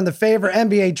return the favor.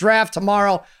 NBA draft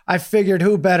tomorrow. I figured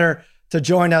who better to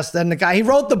join us than the guy. He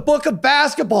wrote the book of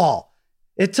basketball.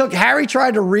 It took, Harry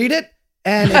tried to read it,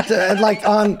 and like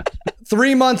on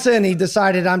 3 months in, he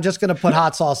decided I'm just going to put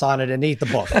hot sauce on it and eat the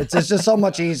book. It's just so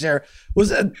much easier.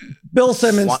 Bill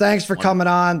Simmons, thanks for coming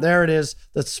on. There it is,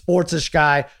 the sportsish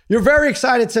guy. You're very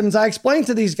excited, Simmons. I explained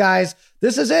to these guys,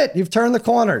 this is it. You've turned the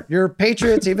corner. Your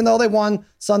Patriots, even though they won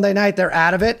Sunday night, they're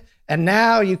out of it. And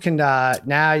now you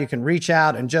can reach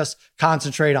out and just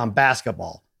concentrate on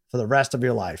basketball for the rest of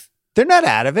your life. They're not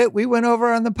out of it. We went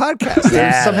over on the podcast.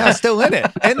 They're somehow still in it.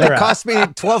 And it cost me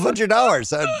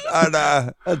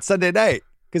 $1,200 on Sunday night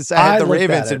because I had the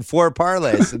Ravens in 4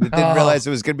 parlays and didn't realize it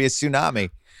was going to be a tsunami.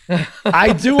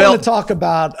 I do want to talk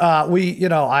about,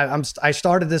 I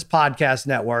started this podcast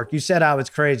network. You said I was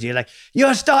crazy. You're like,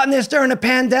 you're starting this during a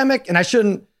pandemic. And I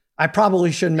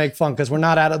probably shouldn't make fun because we're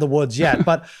not out of the woods yet.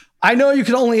 But I know you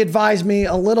can only advise me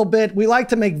a little bit. We like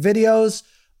to make videos.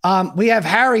 We have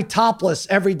Harry topless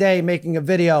every day making a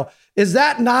video. Is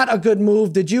that not a good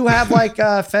move? Did you have like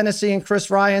Fennessy and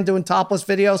Chris Ryan doing topless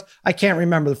videos? I can't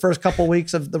remember the first couple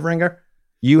weeks of The Ringer.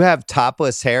 You have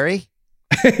topless Harry?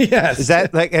 Yes. Is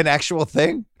that like an actual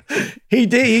thing? He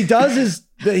does.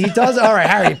 All right,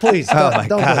 Harry, please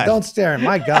don't stare at him.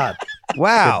 My God.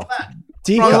 Wow.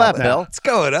 Teacup left, now. Bill. What's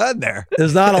going on there?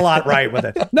 There's not a lot right with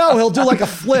it. No, he'll do like a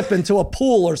flip into a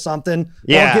pool or something.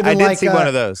 Yeah, Or give I him did like see one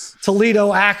of those.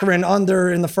 Toledo Akron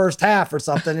under in the first half or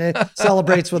something. It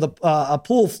celebrates with a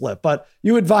pool flip, but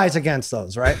you advise against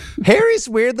those, right? Harry's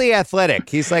weirdly athletic.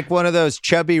 He's like one of those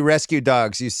chubby rescue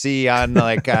dogs you see on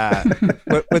like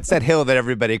what's that hill that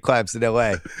everybody climbs in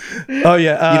LA? Oh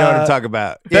yeah, You know what I'm talking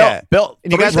about? Bill,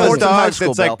 And you got those dogs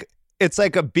school, that's it's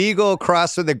like a beagle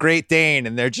crossed with a Great Dane,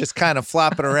 and they're just kind of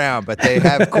flopping around, but they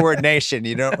have coordination.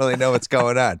 You don't really know what's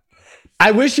going on. I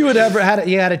wish you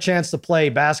had a chance to play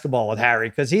basketball with Harry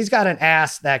because he's got an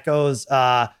ass that goes.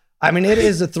 It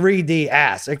is a 3D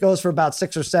ass. It goes for about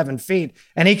 6 or 7 feet,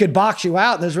 and he could box you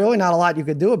out. And there's really not a lot you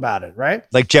could do about it, right?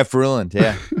 Like Jeff Ruland,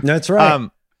 yeah. That's right.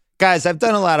 Guys, I've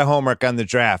done a lot of homework on the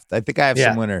draft. I think I have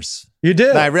some winners. You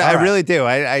do? I really do.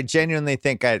 I genuinely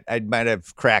think I might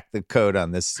have cracked the code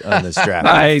on this draft.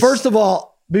 Nice. First of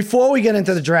all, before we get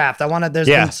into the draft, there's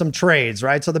been some trades,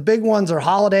 right? So the big ones are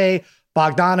Holiday,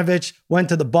 Bogdanovich went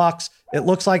to the Bucks. It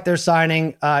looks like they're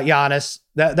signing Giannis.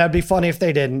 That'd be funny if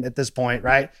they didn't at this point,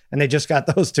 right? And they just got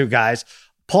those 2 guys.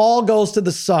 Paul goes to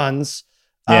the Suns.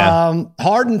 Yeah.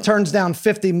 Harden turns down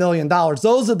 $50 million.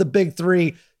 Those are the big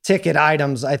 3 ticket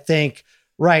items, I think,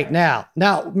 right now.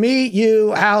 Now, me,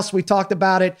 you, House, we talked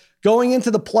about it. Going into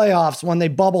the playoffs when they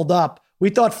bubbled up, we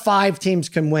thought 5 teams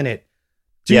can win it.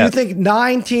 Do you think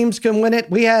 9 teams can win it?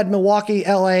 We had Milwaukee,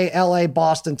 LA,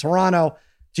 Boston, Toronto.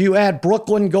 Do you add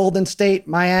Brooklyn, Golden State,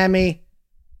 Miami,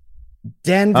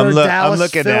 Denver,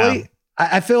 Dallas, Philly?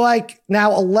 I feel like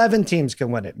now 11 teams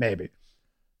can win it, maybe.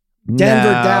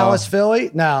 Denver, Dallas, Philly?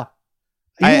 No.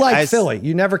 You Philly.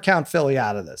 You never count Philly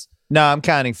out of this. No, I'm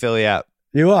counting Philly out.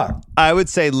 You are. I would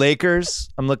say Lakers.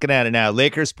 I'm looking at it now.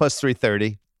 Lakers plus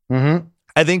 330. Mm-hmm.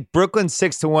 I think Brooklyn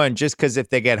 6-1 just because if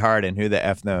they get Harden, who the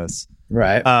F knows?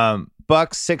 Right.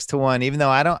 Bucks 6-1, even though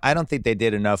I don't think they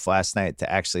did enough last night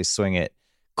to actually swing it.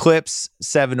 Clips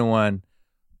 7-1.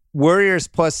 Warriors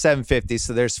plus 750,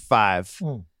 so there's 5.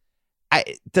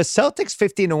 The Celtics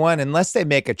 15-1, unless they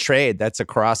make a trade, that's a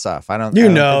cross off. I don't.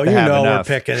 We're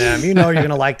picking them. You know you're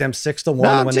gonna like them 6-1. No,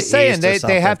 I'm just saying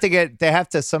they have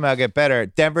to somehow get better.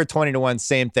 Denver 20-1,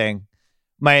 same thing.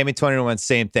 Miami 20-1,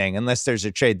 same thing. Unless there's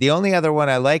a trade. The only other one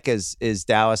I like is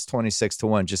Dallas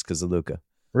 26-1, just because of Luka.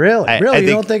 Really? You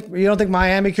don't think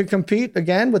Miami could compete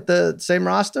again with the same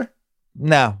roster?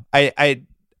 No,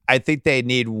 I think they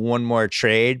need one more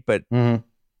trade, but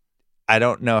I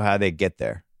don't know how they get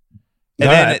there.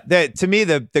 And to me,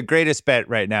 the greatest bet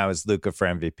right now is Luka for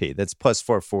MVP. That's plus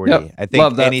 440. Yep, I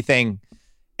think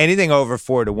anything over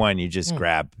 4-1, you just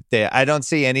grab. I don't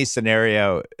see any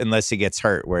scenario unless he gets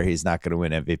hurt where he's not going to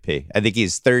win MVP. I think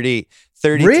he's 30,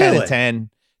 10-10.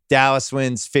 Dallas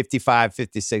wins 55,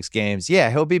 56 games. Yeah,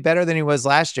 he'll be better than he was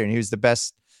last year, and he was the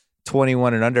best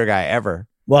 21 and under guy ever.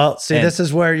 Well, this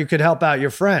is where you could help out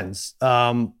your friends.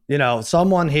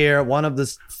 Someone here, one of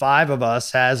the 5 of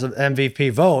us, has an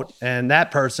MVP vote, and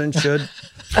that person should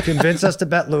convince us to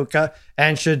bet Luka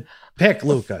and should pick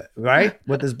Luka, right?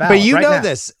 With his ballot. But you know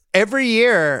this. Every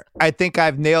year, I think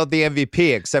I've nailed the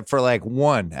MVP except for like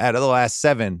 1 out of the last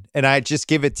 7, and I just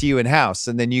give it to you in house,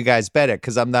 and then you guys bet it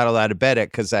because I'm not allowed to bet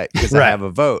it because I have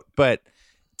a vote. But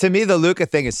to me, the Luka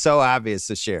thing is so obvious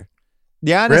this year.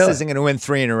 Giannis isn't going to win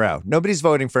 3 in a row. Nobody's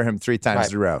voting for him 3 times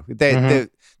in a row. The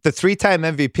 3-time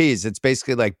MVPs, it's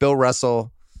basically like Bill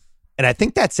Russell, and I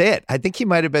think that's it. I think he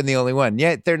might have been the only one.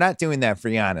 Yet they're not doing that for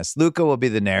Giannis. Luka will be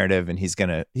the narrative, and he's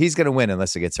gonna win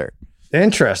unless he gets hurt.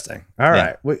 Interesting. All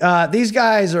right. These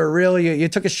guys are really. You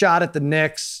took a shot at the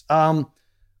Knicks.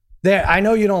 I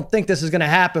know you don't think this is going to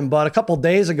happen, but a couple of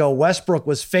days ago, Westbrook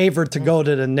was favored to go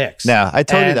to the Knicks. No, I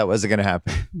told you that wasn't going to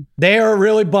happen. They are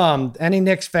really bummed, any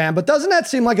Knicks fan. But doesn't that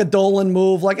seem like a Dolan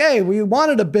move? Like, hey, we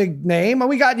wanted a big name, and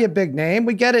we got you a big name.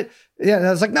 We get it. Yeah, and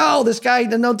I was like, no, this guy,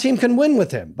 no team can win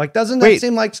with him. Like, doesn't that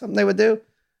seem like something they would do?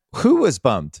 Who was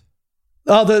bummed?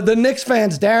 Oh, the Knicks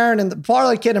fans, Darren and the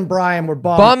Parlay Kid and Brian were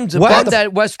bummed. Bummed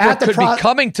that Westbrook could be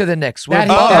coming to the Knicks. Coming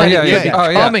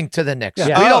to the Knicks.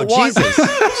 Yeah. We don't want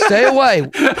stay away.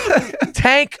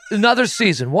 Tank another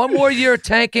season. One more year of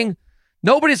tanking.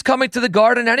 Nobody's coming to the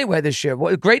Garden anyway this year.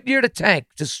 What a great year to tank.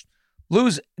 Just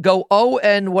go 0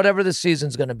 and whatever the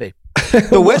season's going to be.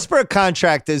 The Westbrook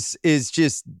contract is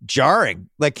just jarring.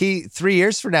 Like 3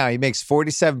 years from now, he makes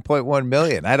 $47.1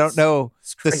 million. I don't know.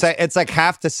 It's like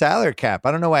half the salary cap.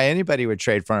 I don't know why anybody would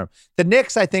trade for him. The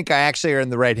Knicks, I think, actually are in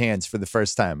the right hands for the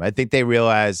first time. I think they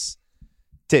realize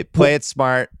to play it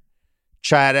smart,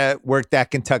 try to work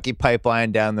that Kentucky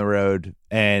pipeline down the road,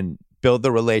 and build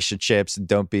the relationships, and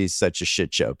don't be such a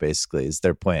shit show, basically, is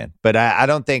their plan. But I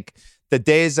don't think the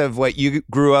days of what you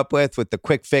grew up with the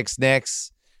quick fix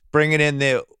Knicks, bringing in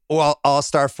the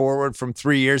all-star forward from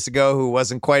 3 years ago who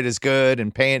wasn't quite as good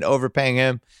and overpaying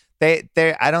him.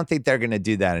 I don't think they're going to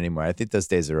do that anymore. I think those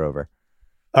days are over.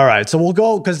 All right, so we'll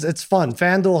go because it's fun.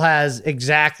 FanDuel has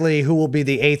exactly who will be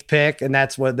the 8th pick, and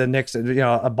that's what the Knicks,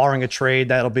 barring a trade,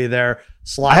 that'll be their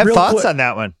slot. I have thoughts on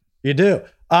that one. You do.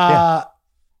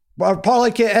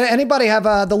 Parlay Kid, anybody have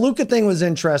the Luka thing was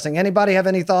interesting. Anybody have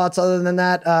any thoughts other than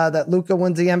that? That Luka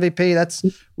wins the MVP.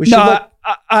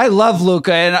 I love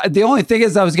Luka, and the only thing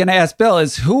is, I was going to ask Bill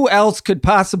is who else could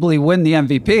possibly win the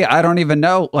MVP. I don't even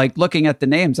know. Like looking at the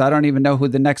names, I don't even know who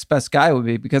the next best guy would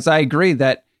be because I agree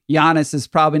that Giannis is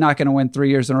probably not going to win 3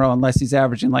 years in a row unless he's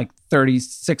averaging like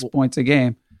 36 points a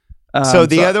game. So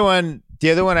the other one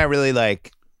I really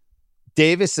like,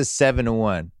 Davis is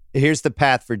 7-1. Here's the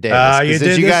path for Davis. You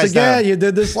did this again. You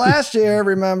did this last year,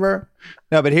 remember?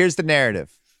 No, but here's the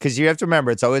narrative because you have to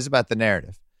remember it's always about the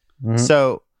narrative. Mm-hmm.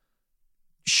 So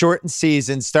shortened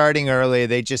season, starting early,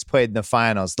 they just played in the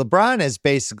finals. LeBron has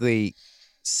basically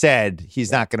said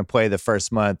he's not going to play the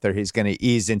first month or he's going to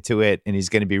ease into it and he's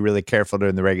going to be really careful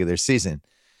during the regular season.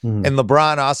 Mm-hmm. And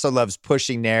LeBron also loves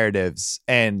pushing narratives.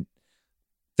 And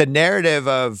the narrative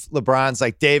of LeBron's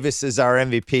like, Davis is our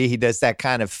MVP. He does that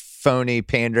kind of phony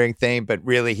pandering thing, but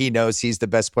really he knows he's the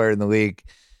best player in the league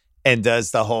and does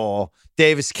the whole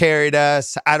Davis carried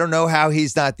us. I don't know how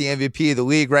he's not the MVP of the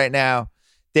league right now.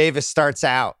 Davis starts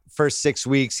out first 6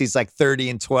 weeks. He's like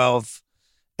 30-12.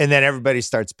 And then everybody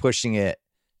starts pushing it.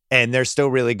 And they're still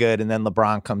really good. And then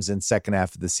LeBron comes in second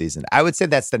half of the season. I would say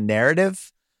that's the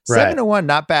narrative. Right. 7-1,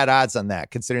 not bad odds on that,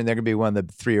 considering they're going to be one of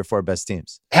the 3 or 4 best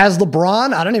teams. Has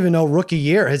LeBron, I don't even know, rookie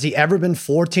year, has he ever been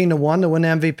 14-1 to win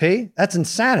MVP? That's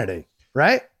insanity,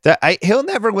 right? He'll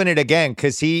never win it again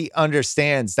because he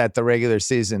understands that the regular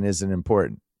season isn't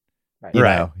important. Right. You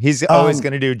know, he's always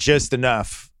going to do just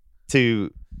enough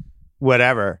to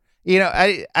whatever.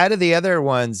 Out of the other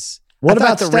ones, what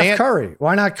about Steph Curry?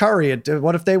 Why not Curry?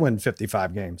 What if they win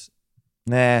 55 games?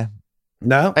 Nah.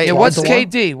 No? Hey, what's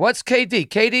KD? What's KD?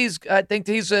 KD's, I think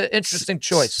he's an interesting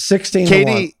choice.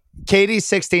 16-1. KD's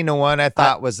 16-1, I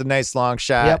thought was a nice long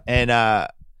shot. Yep. And,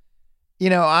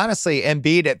 honestly,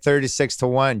 Embiid at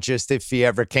 36-1, just if he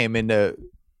ever came into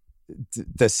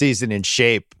the season in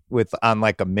shape on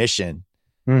like a mission.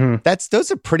 Mm-hmm.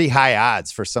 Those are pretty high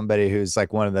odds for somebody who's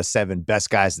like one of the 7 best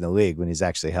guys in the league when he's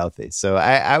actually healthy. So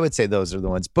I would say those are the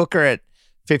ones. Booker at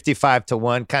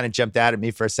 55-1 kind of jumped out at me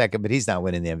for a second, but he's not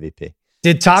winning the MVP.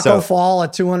 Did Taco Fall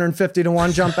at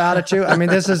 250-1 jump out at you? I mean,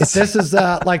 this is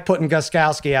like putting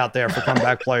Gostkowski out there for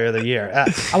comeback player of the year.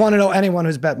 I want to know anyone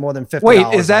who's bet more than $50. Wait,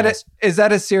 is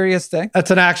that a serious thing?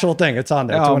 That's an actual thing. It's on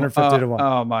there. 250-1.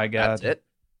 Oh my God. That's it.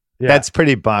 Yeah. That's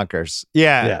pretty bonkers.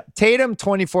 Yeah. Tatum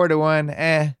 24-1.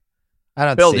 I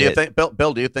don't Bill, see it.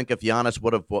 Bill, do you think if if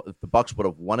the Bucks would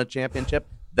have won a championship,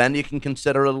 then you can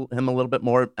consider him a little bit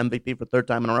more MVP for 3rd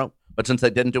time in a row? But since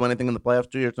they didn't do anything in the playoffs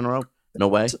 2 years in a row, no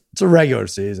way. It's a regular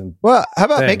season. Well, how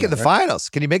about making the finals?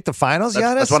 Can you make the finals,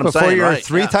 Giannis? That's what I'm before saying, you're right,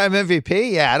 a 3-time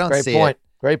MVP? Yeah, I don't see it.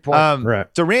 Great point.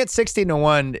 Right. Durant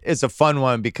 16-1 is a fun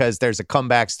one because there's a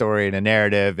comeback story and a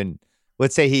narrative. And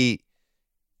let's say he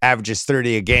averages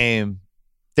 30 a game.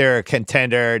 They're a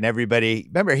contender, and everybody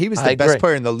remember he was the best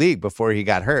player in the league before he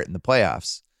got hurt in the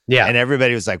playoffs. Yeah, and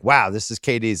everybody was like, "Wow, this is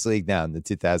KD's league now in the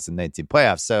 2019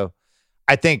 playoffs." So,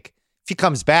 I think if he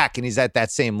comes back and he's at that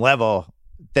same level,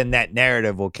 then that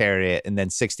narrative will carry it, and then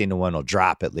 16-1 will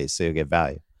drop at least, so you'll get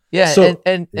value. Yeah, so,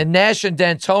 and Nash and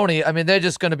D'Antoni, I mean, they're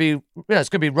just going to be, it's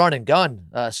going to be run and gun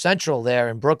central there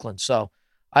in Brooklyn. So,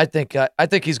 I think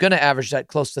he's going to average that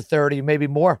close to 30, maybe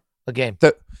more a game.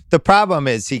 The problem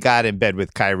is he got in bed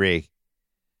with Kyrie,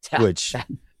 which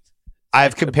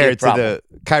I've compared to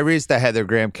Kyrie's the Heather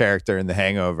Graham character in The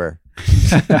Hangover.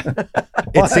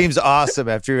 It seems awesome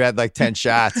after you had like 10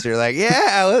 shots. You're like,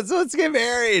 yeah, let's get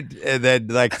married. And then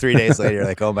like 3 days later, you're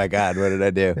like, oh my God, what did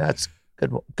I do? That's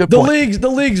good. The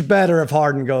league's better if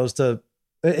Harden goes to,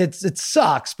 it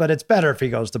sucks, but it's better if he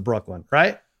goes to Brooklyn,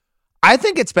 right? I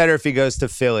think it's better if he goes to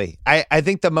Philly. I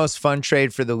think the most fun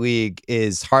trade for the league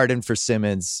is Harden for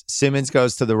Simmons. Simmons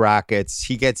goes to the Rockets.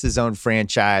 He gets his own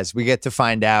franchise. We get to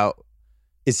find out,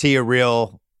 is he a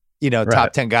real,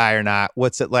 top 10 guy or not?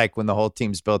 What's it like when the whole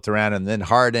team's built around him? And then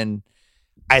Harden,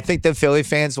 I think the Philly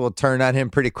fans will turn on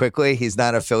him pretty quickly. He's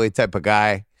not a Philly type of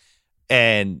guy.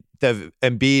 And the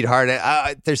Embiid,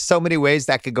 Harden, there's so many ways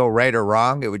that could go right or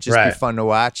wrong. It would just be fun to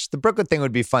watch. The Brooklyn thing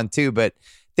would be fun too, but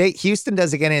Houston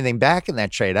doesn't get anything back in that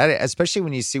trade, especially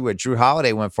when you see what Drew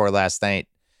Holiday went for last night.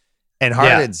 And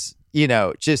Harden's,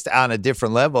 just on a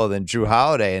different level than Drew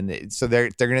Holiday. And so they're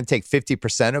going to take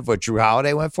 50% of what Drew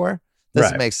Holiday went for.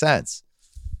 Doesn't make sense.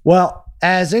 Well,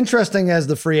 as interesting as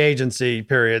the free agency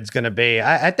period is going to be,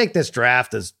 I think this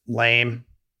draft is lame.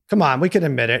 Come on, we can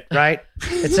admit it, right?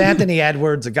 It's Anthony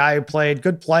Edwards, a guy who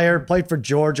good player, played for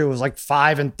Georgia, was like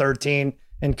 5-13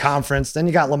 in conference. Then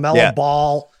you got LaMelo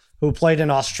Ball, who played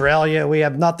in Australia. We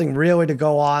have nothing really to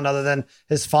go on other than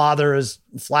his father is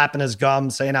flapping his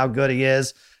gums, saying how good he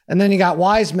is. And then you got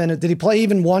Wiseman. Did he play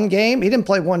even one game? He didn't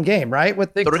play one game, right?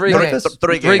 With three games.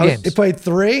 Three games. He played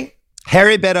 3?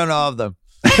 Harry bet on all of them.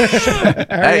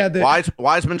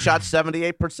 Wiseman shot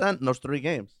 78% in those 3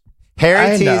 games.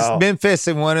 Harry teased Memphis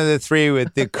in one of the 3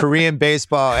 with the Korean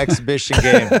baseball exhibition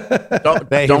game. Don't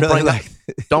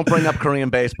bring up Korean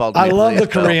baseball. I love the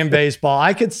Korean baseball.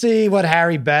 I could see what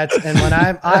Harry bets, and when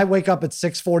I wake up at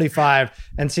 6:45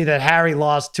 and see that Harry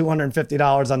lost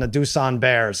 $250 on the Doosan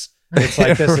Bears, it's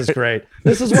like, this is great.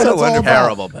 This is what it's all about.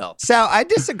 Terrible, Bill. Sal, I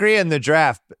disagree on the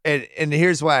draft, and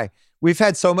here's why. We've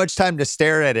had so much time to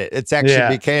stare at it. It's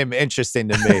actually became interesting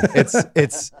to me.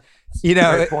 It's you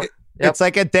know. It's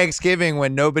like at Thanksgiving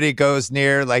when nobody goes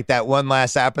near like that one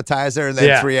last appetizer, and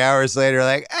then 3 hours later,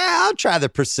 like, I'll try the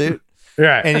pursuit.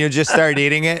 Right. And you just start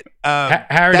eating it.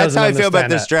 Harry that's how I feel about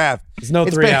that. this draft. There's no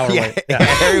 3 hour wait. Yeah.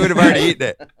 Harry would have already eaten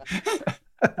it.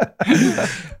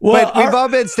 But we've all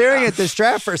been staring at this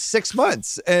draft for 6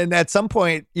 months. And at some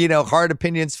point, hard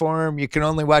opinions form. You can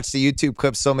only watch the YouTube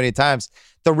clips so many times.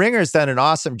 The Ringer's done an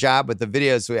awesome job with the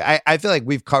videos. I feel like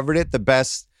we've covered it the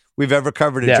best we've ever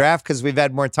covered a draft because we've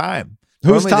had more time.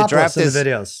 Who's topless in the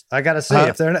videos? I got to see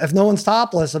if no one's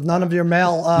topless, if none of your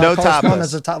male no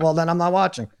topless. Well, then I'm not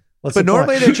watching. But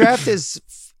normally the draft is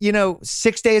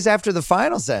 6 days after the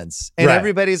finals ends, and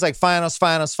everybody's like finals.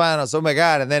 Oh my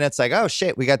god! And then it's like, oh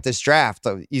shit, we got this draft.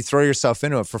 You throw yourself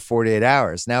into it for 48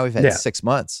 hours. Now we've had 6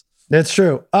 months. That's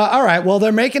true. All right. Well,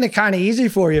 they're making it kind of easy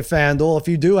for you, FanDuel. If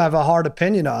you do have a hard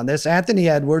opinion on this, Anthony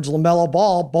Edwards, LaMelo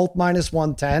Ball, both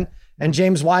 -110. And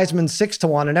James Wiseman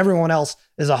 6-1, and everyone else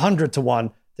is 100-1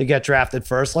 to get drafted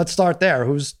first. Let's start there.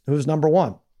 Who's number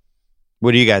 1?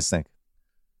 What do you guys think?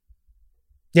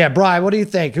 Yeah, Brian, what do you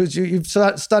think? You've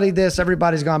studied this.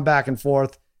 Everybody's gone back and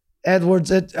forth.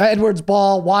 Edwards,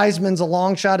 Ball, Wiseman's a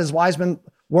long shot. Is Wiseman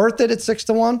worth it at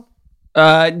 6-1?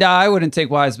 No, I wouldn't take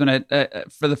Wiseman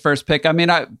for the first pick. I mean,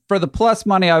 for the plus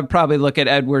money, I would probably look at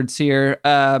Edwards here.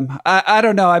 I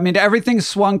don't know. I mean, everything's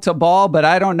swung to Ball, but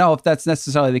I don't know if that's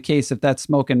necessarily the case, if that's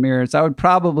smoke and mirrors. I would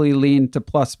probably lean to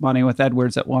plus money with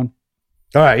Edwards at 1.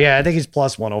 All right. Yeah, I think he's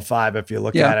plus 105 if you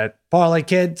look at it. Parlay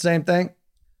Kid, same thing?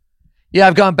 Yeah,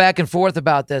 I've gone back and forth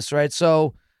about this, right?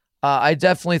 So I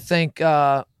definitely think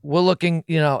we're looking,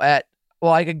 at,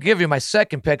 well, I could give you my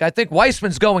second pick. I think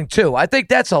Weissman's going 2. I think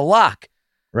that's a lock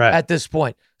at this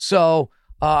point. So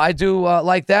I do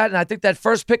like that, and I think that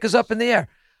first pick is up in the air.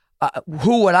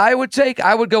 Who would I take?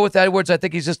 I would go with Edwards. I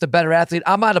think he's just a better athlete.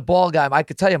 I'm not a Ball guy. I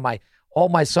could tell you, all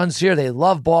my sons here, they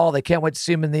love Ball. They can't wait to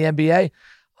see him in the NBA.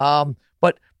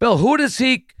 But, Bill, who does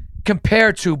he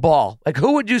compare to Ball? Like,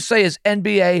 who would you say his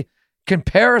NBA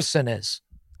comparison is?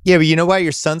 Yeah, but you know why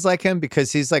your son's like him?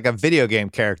 Because he's like a video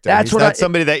game character. He's not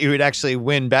somebody that you would actually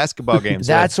win basketball games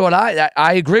That's with. what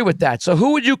I agree with that. So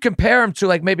who would you compare him to,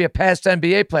 like maybe a past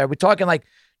NBA player? Are we talking like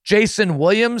Jason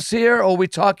Williams here, or are we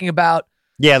talking about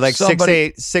like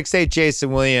somebody... 6'8"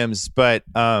 Jason Williams, but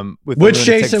with which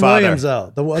Jason father. Williams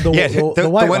though? The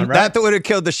white one, right? Not the one who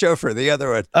killed the chauffeur, the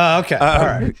other one. Oh, okay. All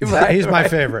right. He's my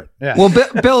favorite. Yeah.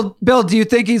 Well, Bill, do you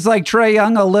think he's like Trae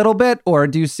Young a little bit, or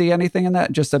do you see anything in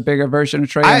that? Just a bigger version of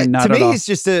Trae Young? To me, he's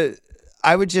just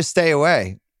I would just stay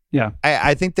away. Yeah.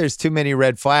 I think there's too many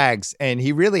red flags, and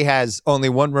he really has only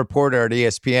one reporter at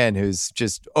ESPN who's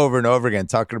just over and over again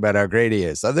talking about how great he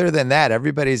is. Other than that,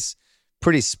 everybody's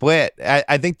pretty split.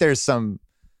 I think there's some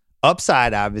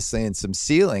upside, obviously, and some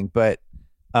ceiling, but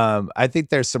I think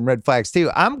there's some red flags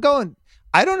too. I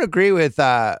don't agree with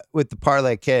the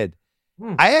Parlay Kid.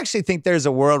 I actually think there's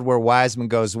a world where Wiseman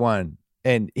goes 1.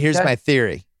 And here's my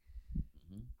theory.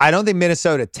 I don't think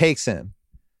Minnesota takes him,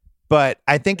 but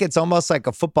I think it's almost like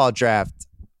a football draft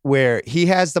where he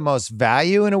has the most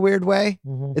value in a weird way.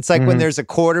 It's like when there's a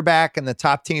quarterback and the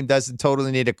top team doesn't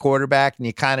totally need a quarterback, and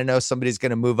you kind of know somebody's going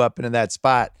to move up into that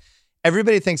spot.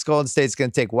 Everybody thinks Golden State's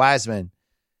going to take Wiseman.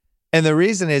 And the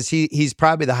reason is he's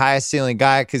probably the highest ceiling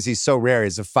guy because he's so rare.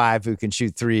 He's a 5 who can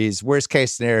shoot threes. Worst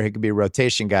case scenario, he could be a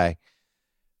rotation guy.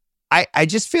 I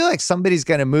just feel like somebody's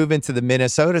going to move into the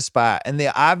Minnesota spot, and the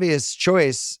obvious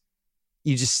choice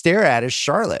you just stare at is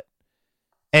Charlotte.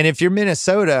 And if you're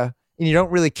Minnesota and you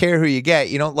don't really care who you get,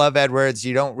 you don't love Edwards,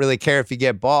 you don't really care if you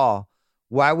get Ball,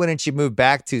 why wouldn't you move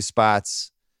back 2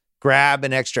 spots, grab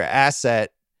an extra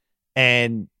asset,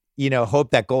 and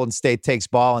hope that Golden State takes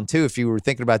ball and two if you were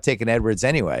thinking about taking Edwards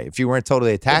anyway, if you weren't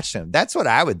totally attached to him. That's what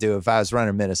I would do if I was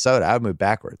running Minnesota. I would move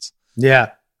backwards.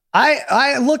 Yeah.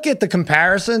 I look at the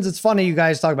comparisons. It's funny you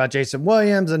guys talk about Jason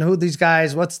Williams and who these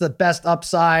guys, what's the best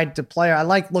upside to player. I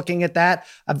like looking at that.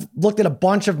 I've looked at a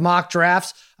bunch of mock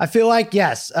drafts. I feel like,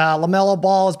 yes, LaMelo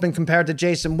Ball has been compared to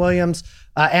Jason Williams.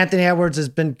 Anthony Edwards has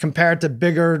been compared to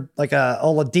bigger, like a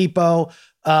Oladipo.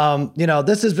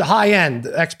 This is high-end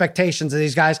expectations of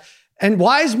these guys. And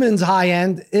Wiseman's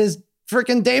high-end is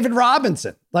freaking David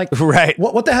Robinson. Like, right.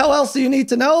 What the hell else do you need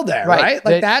to know there, right?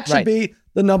 Like, that should be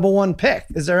the number one pick.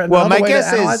 Is there another my way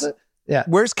guess to analyze is, it? Yeah.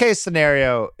 Worst case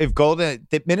scenario, if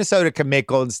Minnesota can make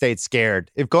Golden State scared.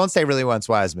 If Golden State really wants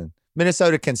Wiseman,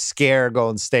 Minnesota can scare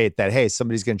Golden State that, hey,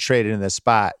 somebody's going to trade it in this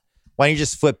spot. Why don't you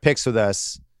just flip picks with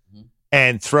us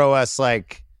and throw us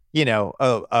like,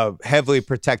 a heavily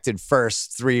protected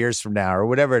first 3 years from now or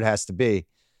whatever it has to be.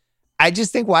 I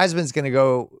just think Wiseman's going to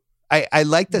go. I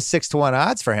like the 6-1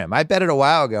 odds for him. I bet it a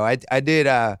while ago. I did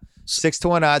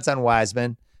 6-1 odds on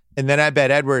Wiseman. And then I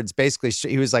bet Edwards basically,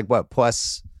 he was like, what,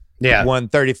 plus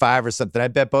 135 or something. I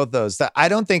bet both those. I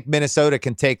don't think Minnesota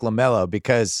can take LaMelo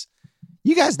because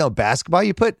you guys know basketball.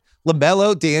 You put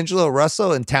LaMelo, D'Angelo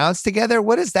Russell, and Towns together.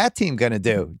 What is that team going to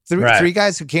do? Three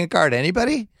guys who can't guard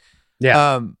anybody?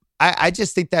 Yeah. I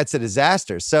just think that's a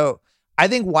disaster. So I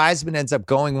think Wiseman ends up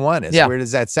going one, as weird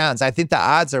as that sounds. I think the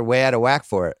odds are way out of whack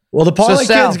for it. Well, the Parlay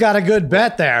Kid's got a good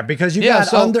bet there because you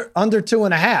got under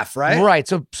 2.5, right? Right.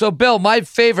 So Bill, my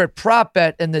favorite prop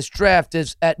bet in this draft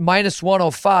is at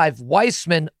 -105,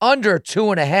 Wiseman under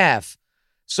 2.5.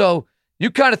 So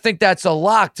you kind of think that's a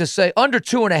lock to say under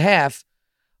 2.5,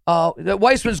 that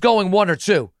Weissman's going 1 or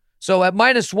 2. So at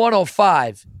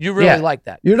 -105, you really like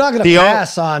that. You're not going to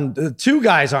pass on, two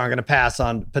guys aren't going to pass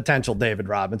on potential David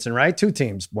Robinson, right? Two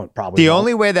teams probably. The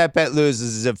only way that bet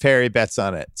loses is if Harry bets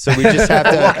on it. So we just have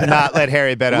to not let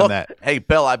Harry bet on that. Hey,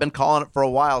 Bill, I've been calling it for a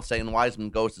while, saying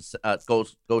Wiseman goes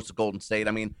to Golden State.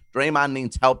 I mean, Draymond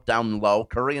needs help down low.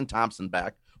 Curry and Thompson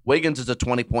back. Wiggins is a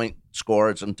 20-point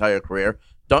scorer his entire career.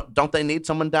 Don't they need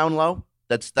someone down low?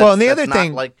 That's well, and the other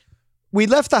thing, like, we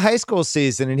left the high school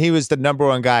season and he was the number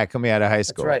one guy coming out of high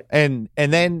school. That's right.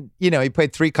 And then, he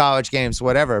played 3 college games,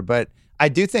 whatever. But I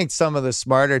do think some of the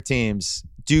smarter teams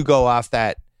do go off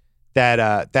that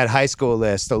high school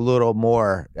list a little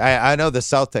more. I know the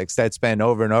Celtics, that's been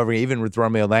over and over, even with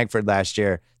Romeo Langford last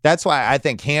year. That's why I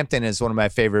think Hampton is one of my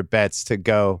favorite bets to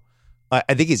go.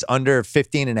 I think he's under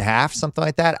 15.5, something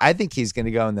like that. I think he's going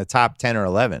to go in the top 10 or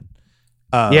 11.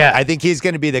 I think he's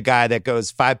going to be the guy that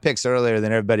goes 5 picks earlier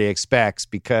than everybody expects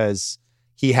because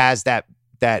he has that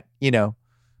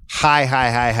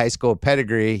high school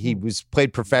pedigree. He was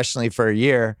played professionally for a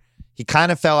year. He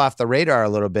kind of fell off the radar a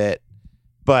little bit,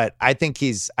 but I think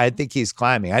he's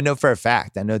climbing. I know for a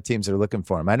fact. I know teams are looking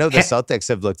for him. I know the Celtics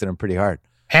have looked at him pretty hard.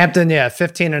 Hampton,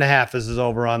 15.5 is his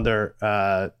over under.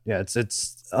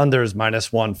 It's under is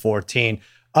 -114.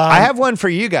 I have one for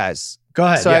you guys. Go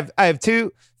ahead. So I have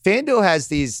 2. FanDuel has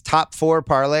these top 4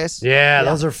 parlays. Yeah,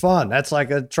 those are fun. That's like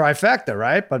a trifecta,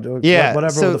 right? But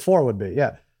whatever the 4 would be.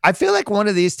 Yeah. I feel like one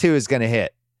of these 2 is going to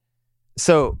hit.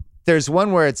 So there's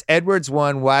one where it's Edwards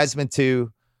 1, Wiseman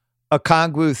 2,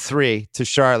 Okongwu 3 to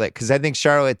Charlotte, because I think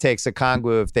Charlotte takes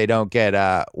Okongwu if they don't get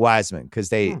Wiseman, because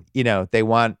they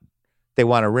want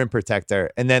a rim protector,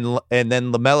 and then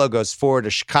LaMelo goes 4 to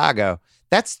Chicago.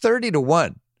 That's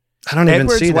 30-1. I don't even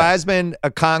see that. Wiseman,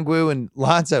 Okongwu, and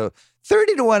Lonzo.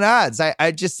 30-1 odds.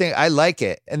 I just think I like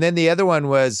it. And then the other one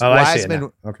was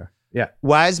Wiseman. Okay. Yeah.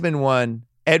 Wiseman 1,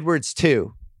 Edwards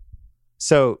 2.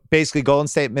 So basically Golden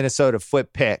State, Minnesota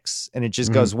flip picks, and it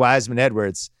just goes Wiseman,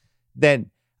 Edwards. Then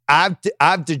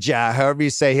Abdijah, however you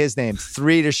say his name,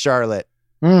 3 to Charlotte.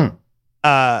 And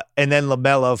then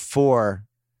LaMelo 4.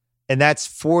 And that's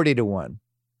 40-1.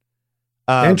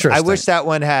 Interesting. I wish that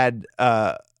one had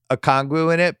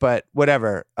Okongwu in it, but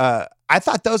whatever. I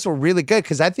thought those were really good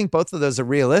because I think both of those are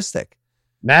realistic.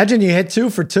 Imagine you hit 2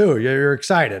 for 2. You're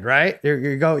excited, right?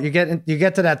 You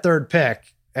get to that third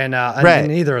pick, and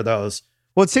in either of those.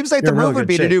 Well, it seems like the move would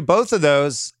be to do both of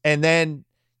those, and then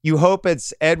you hope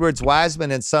it's Edwards,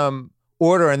 Wiseman in some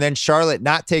order, and then Charlotte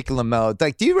not taking LaMelo.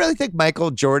 Like, do you really think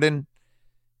Michael Jordan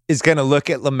is going to look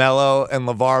at LaMelo and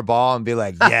LeVar Ball and be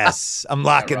like, "Yes, I'm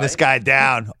locking this guy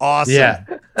down. Awesome. Yeah.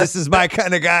 This is my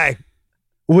kind of guy."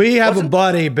 We have a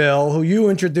buddy, Bill, who you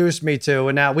introduced me to,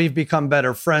 and now we've become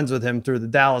better friends with him through the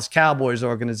Dallas Cowboys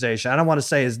organization. I don't want to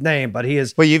say his name, but he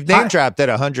is. Well, you've name dropped it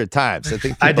 100 times. I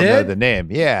think people know the name.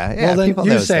 Yeah. Well, then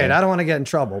you say it. I don't want to get in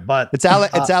trouble, but it's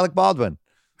Alec Baldwin.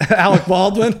 Alec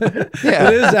Baldwin. Yeah,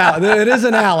 it is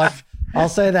an Alec. I'll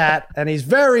say that. And he's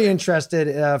very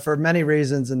interested for many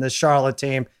reasons in this Charlotte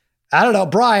team. I don't know,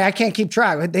 Bri, I can't keep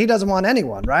track. He doesn't want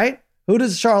anyone, right? Who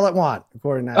does Charlotte want,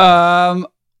 according to him?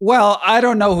 Well, I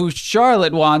don't know who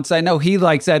Charlotte wants. I know he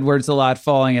likes Edwards a lot,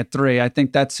 falling at 3. I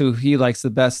think that's who he likes the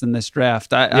best in this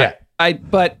draft. But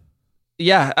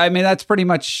I mean, that's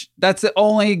the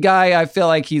only guy I feel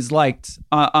like he's liked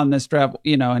on this draft,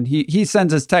 and he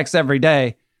sends us texts every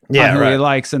day on who he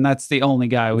likes, and that's the only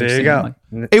guy we've seen. There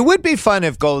you go. It would be fun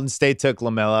if Golden State took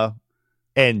LaMelo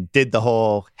and did the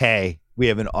whole, hey, we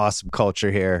have an awesome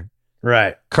culture here.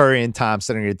 Right. Curry and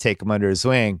Thompson are going to take him under his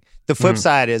wing. The flip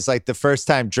side is like the first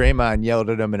time Draymond yelled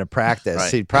at him in a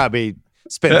practice, he'd probably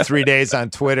spend 3 days on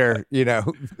Twitter,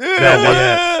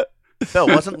 Phil,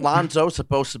 wasn't Lonzo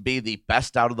supposed to be the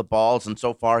best out of the balls, and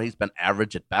so far he's been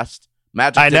average at best?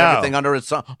 Magic did everything under his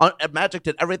son. Magic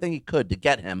did everything he could to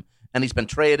get him, and he's been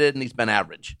traded, and he's been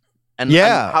average. And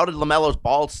how did LaMelo's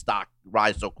ball stock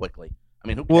rise so quickly? I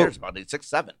mean, who cares about it? He's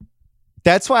 6'7".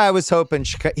 That's why I was hoping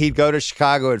he'd go to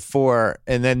Chicago at 4,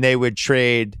 and then they would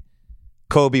trade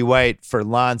Kobe White for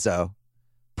Lonzo,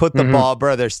 put the Ball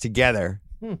brothers together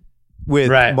with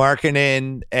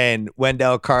Markkanen and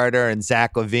Wendell Carter and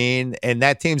Zach LaVine, and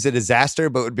that team's a disaster,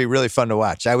 but it would be really fun to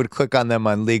watch. I would click on them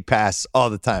on League Pass all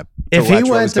the time. If he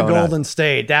went to Golden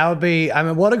State, that would be, I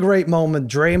mean, what a great moment.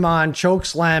 Draymond choke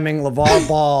slamming LeVar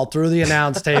Ball through the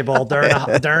announce table during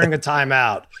a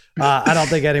timeout. I don't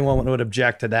think anyone would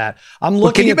object to that. I'm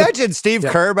looking. Can you imagine Steve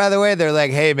Kerr, by the way? They're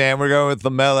like, hey, man, we're going with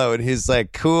LaMelo. And he's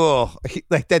like, cool.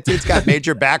 That dude's got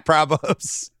major back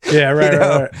problems. Yeah,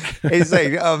 right. He's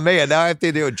like, oh, man, now I have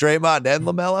to deal with Draymond and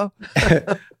LaMelo.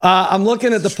 I'm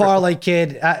looking at the parlay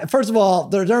kid. First of all,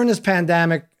 during this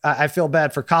pandemic, I feel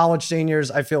bad for college seniors.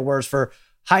 I feel worse for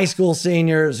high school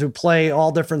seniors who play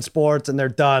all different sports and they're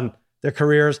done. Their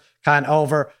career's kind of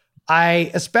over.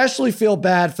 I especially feel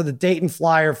bad for the Dayton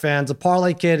Flyer fans. The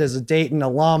parlay kid is a Dayton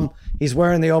alum. He's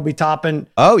wearing the Obi Toppin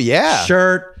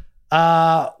shirt.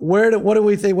 What do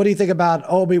we think? What do you think about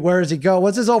Obi? Where does he go?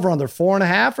 What's his over under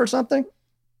 4.5 or something?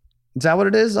 Is that what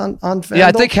it is on FanDuel? Yeah,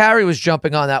 I think Harry was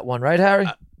jumping on that one, right, Harry?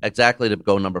 Exactly, to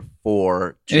go number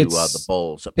 4 to the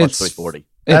Bulls at plus 340.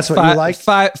 That's what you like?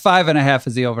 5.5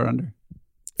 is the over under.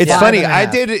 It's funny.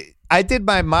 I did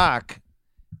my mock.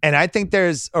 And I think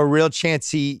there's a real chance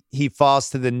he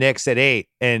falls to the Knicks at 8,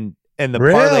 and the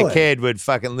parlay kid would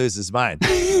fucking lose his mind.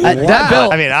 That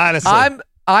Bill, I mean, honestly,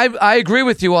 I agree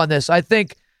with you on this. I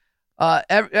think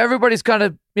everybody's kind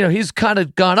of he's kind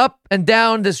of gone up and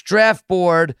down this draft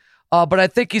board, but I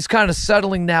think he's kind of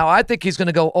settling now. I think he's going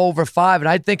to go over 5, and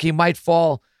I think he might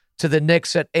fall to the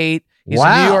Knicks at 8. He's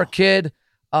a New York kid,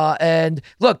 and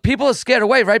look, people are scared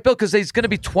away, right, Bill? Because he's going to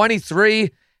be 23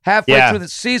 halfway through the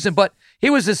season, but he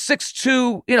was a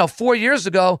 6'2", 4 years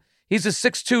ago. He's a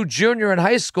 6'2" junior in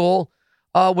high school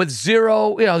with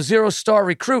zero-star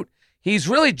recruit. He's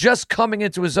really just coming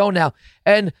into his own now.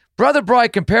 And Brother Bry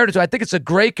compared it to, I think it's a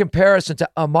great comparison to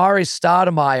Amari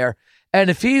Stoudemire.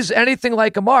 And if he's anything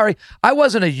like Amari, I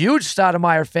wasn't a huge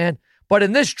Stoudemire fan, but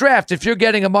in this draft, if you're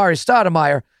getting Amari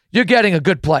Stoudemire, you're getting a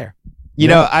good player. You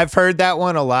know, I've heard that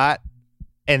one a lot.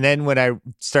 And then when I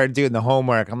started doing the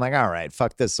homework, I'm like, all right,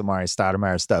 fuck this Amari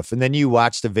Stoudemire stuff. And then you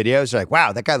watch the videos, you're like,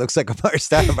 wow, that guy looks like Amari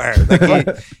Stoudemire. Like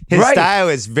his style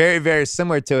is very, very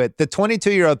similar to it. The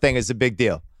 22-year-old thing is a big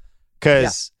deal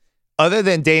because other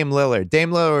than Dame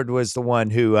Lillard was the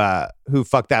one who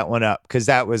fucked that one up because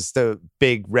that was the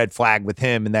big red flag with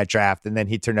him in that draft. And then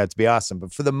he turned out to be awesome.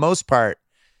 But for the most part,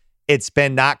 it's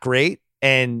been not great.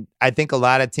 And I think a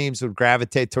lot of teams would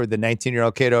gravitate toward the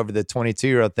 19-year-old kid over the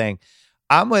 22-year-old thing.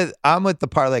 I'm with the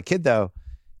parlay kid though.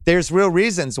 There's real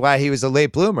reasons why he was a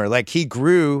late bloomer. Like he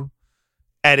grew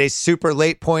at a super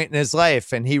late point in his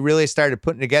life, and he really started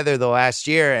putting together the last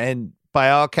year. And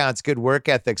by all accounts, good work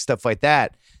ethic, stuff like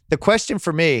that. The question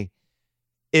for me,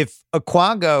 if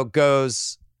Okongwu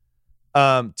goes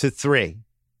to 3,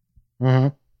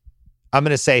 I'm going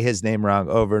to say his name wrong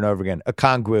over and over again.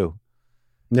 Okongwu.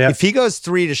 Yeah. If he goes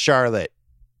 3 to Charlotte,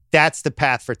 that's the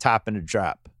path for Toppin to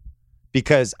drop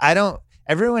because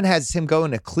everyone has him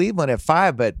going to Cleveland at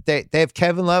 5, but they have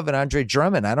Kevin Love and Andre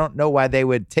Drummond. I don't know why they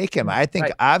would take him. I think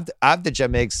Avdija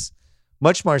makes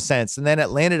much more sense. And then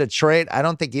Atlanta, Detroit, I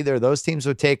don't think either of those teams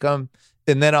would take him.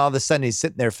 And then all of a sudden he's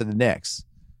sitting there for the Knicks.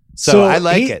 So I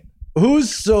like it.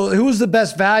 Who's the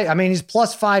best value? I mean, he's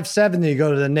plus 570 to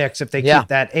go to the Knicks if they keep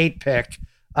that 8 pick.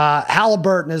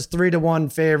 Halliburton is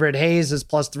 3-1 favorite. Hayes is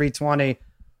plus 320.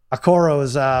 Okoro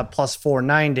is plus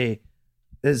 490.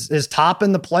 Is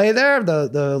Toppin the play there?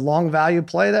 The long value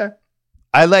play there?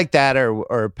 I like that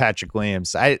or Patrick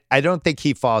Williams. I don't think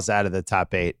he falls out of the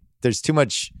top 8. There's too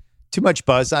much too much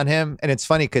buzz on him. And it's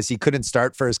funny because he couldn't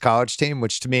start for his college team,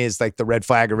 which to me is like the red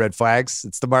flag of red flags.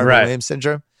 It's the Marvin Williams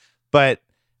syndrome. But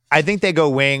I think they go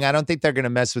wing. I don't think they're going to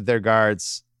mess with their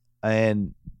guards.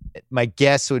 And my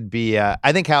guess would be,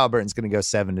 I think Halliburton's going to go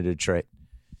 7 to Detroit.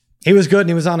 He was good and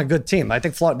he was on a good team. I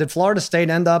think did Florida State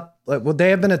end up, would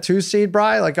they have been a 2 seed,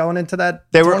 Bri, like going into that?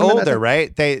 They were older,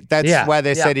 right? That's why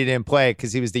they said he didn't play,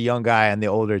 because he was the young guy on the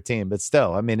older team. But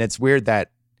still, I mean, it's weird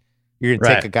that you're going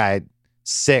to take a guy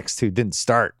 6th who didn't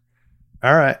start.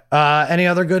 All right. Any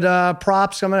other good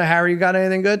props coming? Harry, you got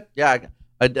anything good? Yeah.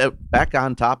 Back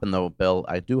on top, and though, Bill,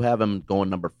 I do have him going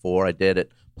number 4. I did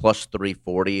it plus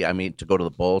 340. I mean, to go to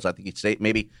the Bulls. I think he'd stay.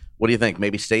 Maybe. What do you think?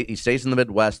 Maybe he stays in the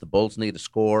Midwest. The Bulls need a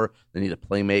scorer. They need a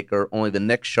playmaker. Only the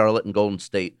Knicks, Charlotte, and Golden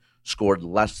State scored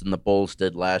less than the Bulls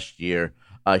did last year.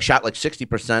 He shot like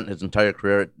 60% his entire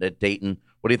career at Dayton.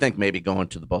 What do you think? Maybe going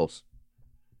to the Bulls?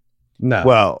 No.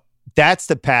 Well, that's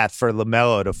the path for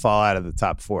LaMelo to fall out of the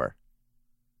top 4,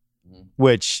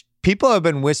 which people have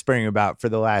been whispering about for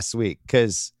the last week,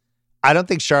 because I don't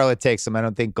think Charlotte takes him. I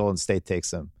don't think Golden State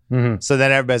takes him. So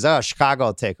then everybody's, Chicago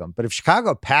will take him. But if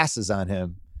Chicago passes on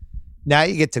him, now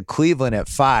you get to Cleveland at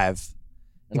 5.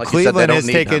 And like Cleveland has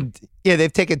taken,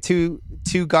 they've taken two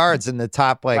guards in the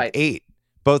top 8,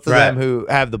 both of them who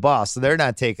have the ball. So they're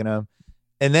not taking him.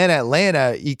 And then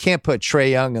Atlanta, you can't put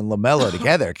Trae Young and LaMelo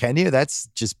together, can you? That's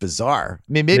just bizarre.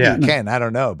 I mean, maybe you can. I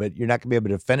don't know. But you're not going to be able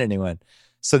to defend anyone.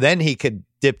 So then he could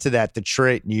dip to that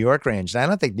Detroit, New York range. And I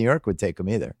don't think New York would take him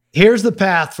either. Here's the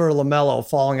path for LaMelo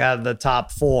falling out of the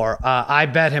top 4. I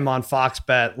bet him on Fox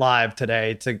Bet Live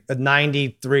today to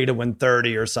 93 to win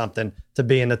 30 or something to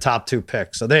be in the top 2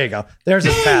 picks. So there you go. There's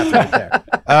his path right there.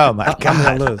 Oh, my God. I'm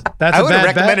going to lose. That's I would have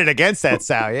recommended against that,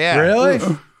 Sal. Yeah. Really?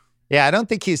 Yeah, I don't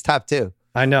think he's top 2.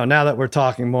 I know. Now that we're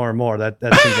talking more and more, that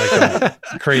seems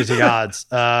like crazy odds.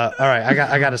 All right,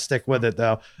 I got to stick with it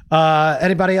though.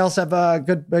 Anybody else have a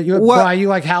good? You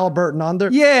like Halliburton under?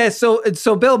 Yeah.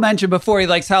 So Bill mentioned before he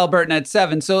likes Halliburton at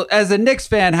 7. So as a Knicks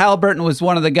fan, Halliburton was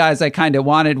one of the guys I kind of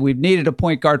wanted. We've needed a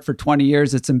point guard for 20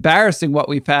 years. It's embarrassing what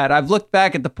we've had. I've looked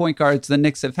back at the point guards the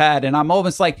Knicks have had, and I'm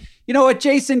almost like, you know what,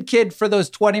 Jason Kidd for those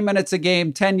 20 minutes a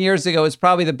game 10 years ago is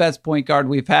probably the best point guard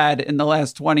we've had in the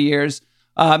last 20 years.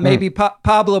 Maybe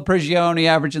Pablo Prigioni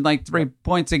averaging like 3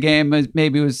 points a game,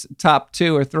 maybe was top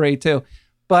 2 or 3 too.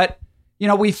 But,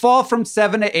 we fall from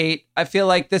 7 to 8. I feel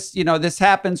like this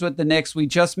happens with the Knicks. We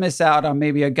just miss out on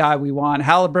maybe a guy we want.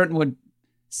 Halliburton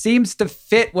seems to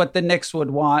fit what the Knicks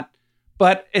would want,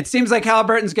 but it seems like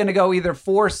Halliburton's going to go either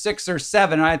 4, 6, or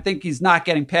 7. And I think he's not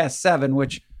getting past 7,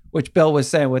 which Bill was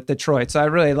saying with Detroit. So I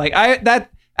really that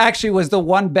actually was the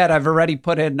one bet I've already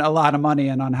put in a lot of money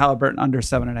in on Halliburton under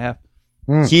 7.5.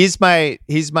 He's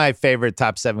my favorite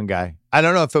top 7 guy. I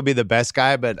don't know if he'll be the best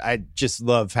guy, but I just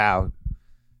love how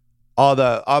all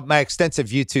my extensive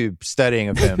YouTube studying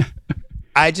of him.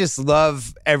 I just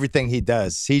love everything he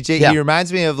does. He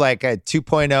reminds me of like a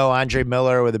 2.0 Andre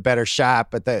Miller with a better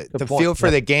shot, but the feel for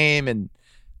the game, and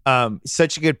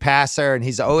such a good passer, and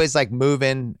he's always like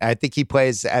moving. I think he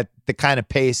plays at the kind of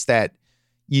pace that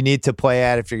you need to play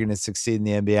at if you're going to succeed in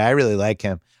the NBA. I really like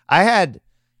him. I had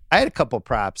a couple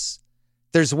props.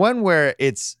 There's one where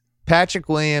it's Patrick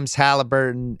Williams,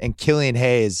 Halliburton, and Killian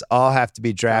Hayes all have to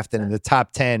be drafted in the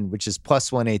top 10, which is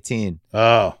plus 118.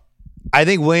 Oh. I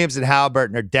think Williams and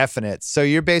Halliburton are definite. So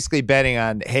you're basically betting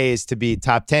on Hayes to be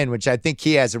top 10, which I think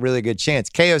he has a really good chance.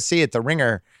 KOC at the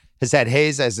Ringer has had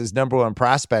Hayes as his number 1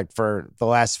 prospect for the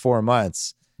last 4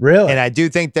 months. Really? And I do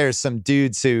think there's some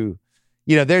dudes who,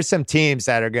 there's some teams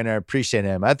that are going to appreciate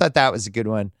him. I thought that was a good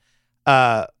one.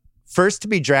 First to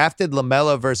be drafted,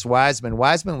 LaMelo versus Wiseman.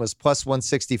 Wiseman was plus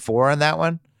 164 on that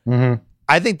one. Mm-hmm.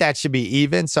 I think that should be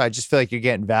even, so I just feel like you're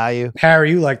getting value.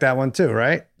 Harry, you like that one too,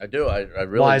 right? I do. I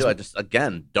really do. I just,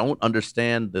 again, don't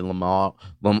understand the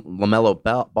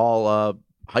LaMelo ball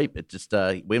hype. It just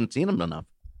we haven't seen him enough.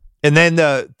 And then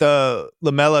the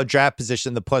LaMelo draft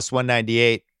position, the plus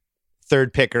 198,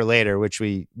 3rd pick or later, which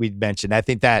we mentioned. I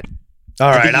think that. All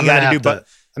right, I'm going to do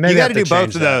both. You got to do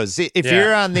both of those. If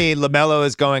you're on the LaMelo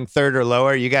is going 3rd or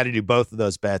lower, you got to do both of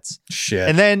those bets. Shit.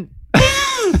 And then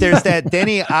there's that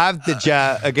Denny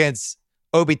Avdija against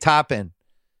Obi Toppin.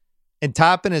 And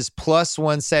Toppin is plus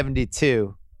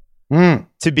 172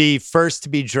 to be first to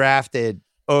be drafted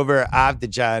over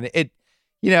Avdija. And it,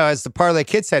 as the Parlay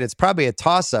Kid said, it's probably a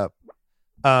toss-up.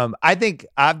 I think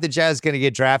Avdija is going to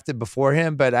get drafted before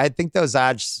him, but I think those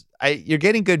odds, you're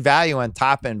getting good value on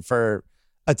Toppin for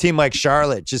a team like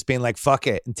Charlotte just being like, fuck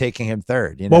it, and taking him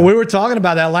 3rd. Well, we were talking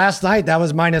about that last night. That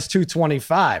was minus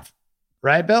 225,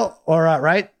 right, Bill? Or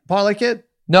right, Parlay Kid?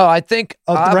 No, I think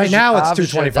right now it's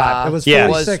 225. It was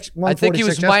 46. I think he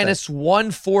was minus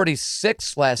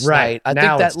 146 last night. I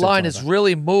think that line has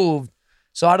really moved.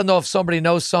 So I don't know if somebody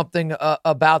knows something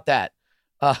about that.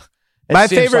 My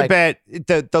favorite bet,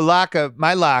 the lock of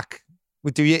my lock.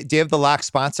 Do you have the lock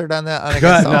sponsored on that?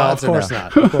 No, of course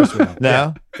not. Of course we don't.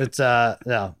 No, it's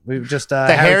no. We've just the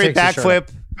Harry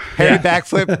backflip. Harry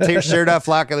backflip. Take your shirt off.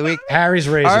 Lock of the week. Harry's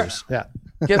razors.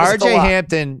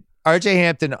 RJ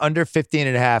Hampton under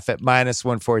 15.5 at minus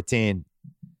 114.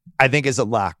 I think is a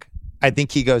lock. I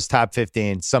think he goes top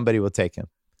 15. Somebody will take him.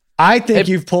 I think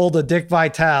you've pulled a Dick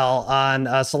Vitale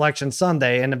on Selection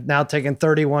Sunday and have now taken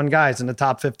 31 guys in the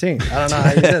top 15. I don't know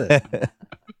how you did it.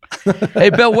 Hey,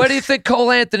 Bill, where do you think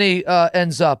Cole Anthony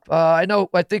ends up? I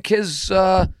think his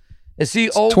is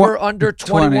he over under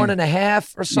 21 and a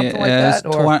half or something like that?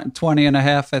 Or 20 and a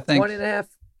half, I think. 20 and a half.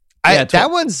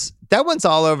 That one's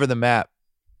all over the map.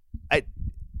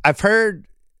 I've heard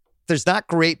there's not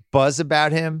great buzz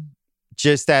about him,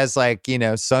 just as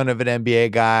son of an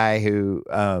NBA guy who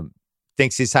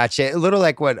thinks he's hot shit. A little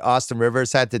like what Austin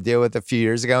Rivers had to deal with a few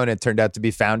years ago, and it turned out to be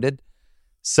founded.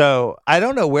 So I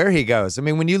don't know where he goes. I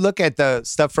mean, when you look at the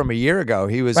stuff from a year ago,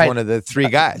 he was one of the three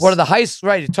guys. One of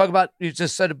the you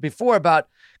just said it before about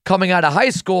coming out of high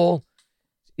school.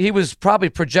 He was probably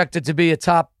projected to be a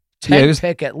top 10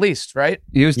 pick at least, right?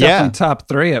 He was definitely top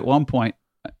 3 at one point.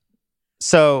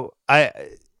 So I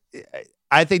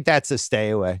think that's a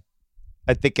stay away.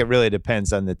 I think it really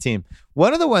depends on the team.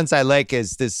 One of the ones I like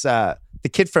is this the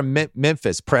kid from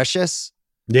Memphis, Precious.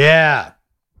 Yeah.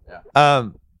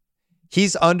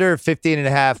 He's under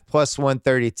 15.5 plus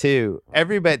 132.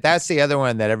 That's the other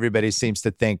one that everybody seems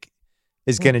to think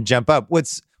is going to jump up.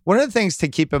 What's one of the things to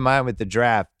keep in mind with the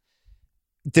draft,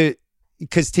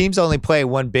 because teams only play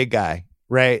one big guy,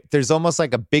 right? There's almost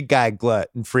like a big guy glut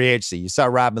in free agency. You saw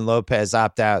Robin Lopez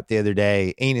opt out the other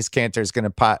day. Enes Kanter is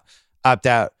going to opt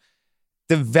out.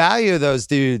 The value of those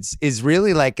dudes is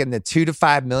really like in the $2 to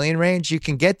 $5 million range. You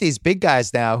can get these big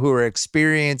guys now who are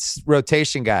experienced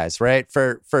rotation guys, right?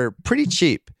 For pretty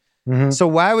cheap. Mm-hmm. So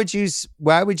why would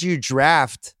you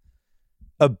draft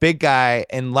a big guy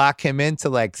and lock him into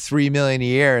like $3 million a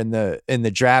year in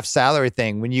the draft salary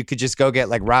thing when you could just go get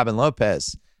like Robin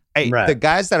Lopez? The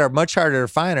guys that are much harder to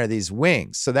find are these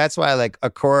wings. So that's why like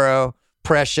Okoro,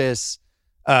 Precious,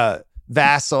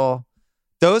 Vassell.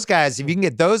 Those guys, if you can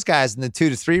get those guys in the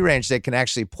 2 to 3 range that can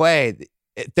actually play,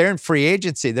 they're in free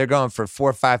agency. They're going for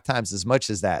 4 or 5 times as much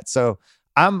as that. So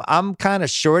I'm kind of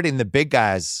shorting the big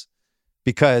guys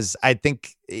because I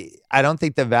don't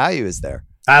think the value is there.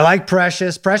 I like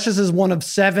Precious. Precious is one of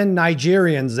 7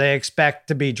 Nigerians they expect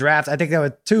to be drafted. I think there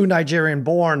were 2 Nigerian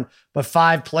born, but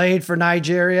 5 played for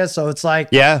Nigeria. So it's like,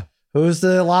 who's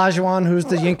the Olajuwon? Who's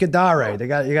the Yinkadare?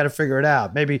 You got to figure it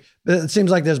out. Maybe it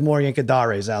seems like there's more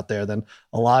Yinkadares out there than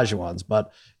Olajuwons,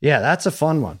 but yeah, that's a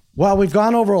fun one. Well, we've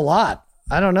gone over a lot.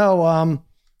 I don't know.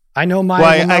 I know my.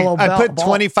 Well, I put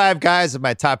 25 guys in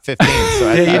my top 15, so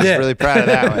I was really proud of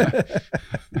that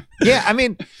one. Yeah, I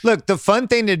mean, look, the fun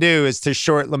thing to do is to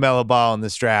short LaMelo Ball in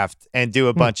this draft and do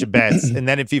a bunch of bets, and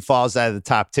then if he falls out of the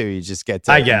top 2, you just get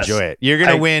to enjoy it. You're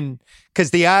gonna win.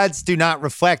 Because the odds do not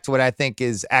reflect what I think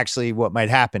is actually what might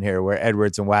happen here, where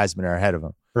Edwards and Wiseman are ahead of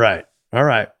him. Right. All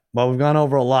right. Well, we've gone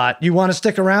over a lot. You want to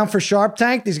stick around for Sharp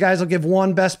Tank? These guys will give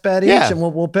one best bet each, and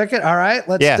we'll pick it. All right,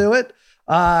 let's do it.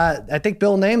 I think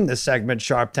Bill named this segment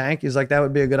Sharp Tank. He's like, that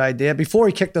would be a good idea. Before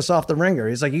he kicked us off the ringer,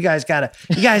 he's like, you guys gotta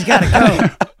go.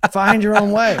 Find your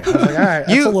own way. I was like, all right,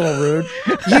 that's a little rude.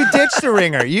 You ditched the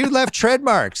ringer. You left tread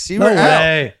marks. You were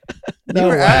out. You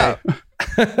were out.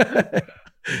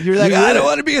 You're like, I don't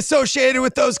want to be associated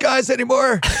with those guys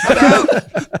anymore. I'm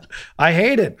out. I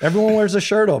hate it. Everyone wears a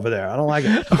shirt over there. I don't like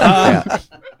it.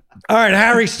 All right,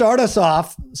 Harry, start us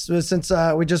off. Since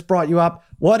we just brought you up,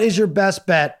 what is your best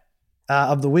bet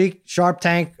of the week? Sharp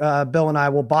Tank, Bill and I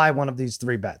will buy one of these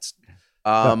 3 bets.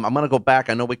 I'm going to go back.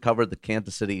 I know we covered the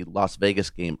Kansas City Las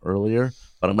Vegas game earlier,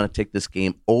 but I'm going to take this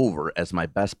game over as my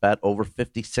best bet. Over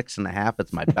 56.5.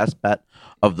 It's my best bet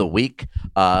of the week.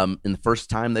 In the first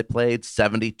time they played,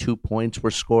 72 points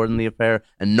were scored in the affair,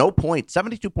 and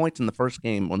 72 points in the first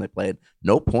game when they played.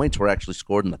 No points were actually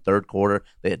scored in the third quarter.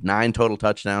 They had 9 total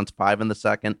touchdowns, 5 in the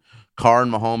second. Carr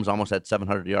and Mahomes almost had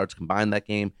 700 yards combined that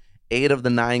game. 8 of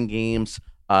the 9 games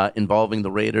involving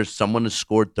the Raiders, someone has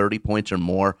scored 30 points or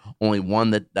more. Only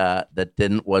one that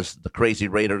didn't was the crazy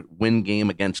Raider win game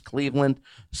against Cleveland.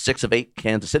 6 of 8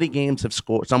 Kansas City games have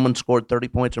someone scored 30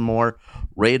 points or more.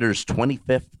 Raiders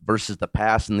 25th versus the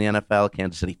pass in the NFL.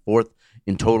 Kansas City 4th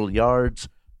in total yards.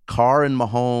 Carr and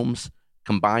Mahomes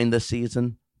combined this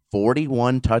season,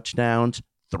 41 touchdowns,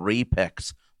 3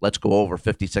 picks. Let's go over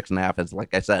 56.5. As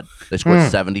like I said, they scored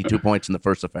 72 points in the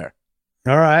first affair.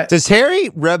 All right. Does Harry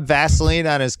rub Vaseline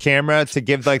on his camera to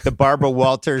give like the Barbara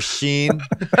Walters sheen?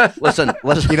 Listen.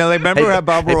 You know, remember how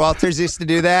Barbara Walters used to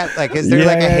do that? Like, is there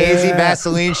like a hazy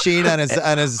Vaseline sheen on his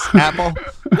apple?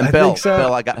 Bill, think so.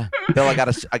 Bill, I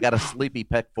got a sleepy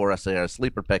pick for us here. A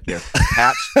sleeper pick here.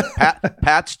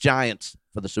 Pats Giants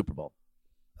for the Super Bowl.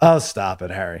 Oh, stop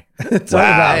it, Harry. It's all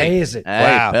about hazy.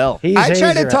 Hey, Bill. He's I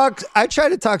tried hazy,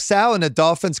 to talk Sal into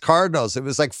Dolphins Cardinals. It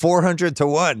was like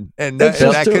 400-1, and It's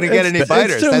I just couldn't get any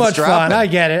biters. It's too That's much dropping. fun. I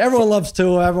get it. Everyone loves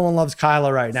Tua. Everyone loves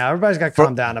Kyler right now. Everybody's got to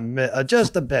calm down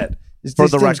just a bit. For These the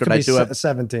teams record, could I be do have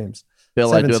 7 teams.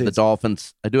 Bill, I do have the seeds.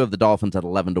 Dolphins. I do have the Dolphins at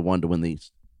 11-1 to win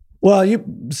these. Well,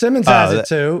 Simmons has it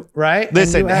too, right? And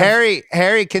Listen, you have-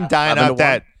 Harry can dine 11-1. off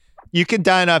that. You can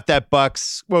dine off that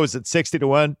Bucks. What was it?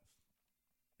 60-1.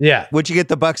 Yeah. What'd you get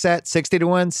the Bucks at? 60-1,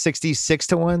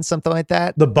 66-1, something like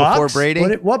that. The Bucks? before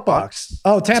Brady. What Bucks?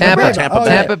 Oh, Tampa Tampa. Bay. Tampa Oh, Bay.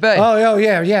 yeah. Tampa Bay. Oh,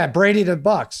 yeah. Brady to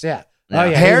Bucks. Yeah. Oh,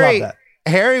 yeah. Harry- he loved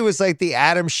Harry was like the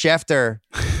Adam Schefter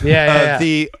that.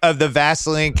 Yeah. of the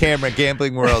Vaseline camera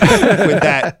gambling world with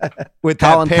that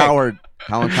Colin pick.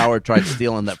 Coward tried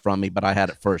stealing that from me, but I had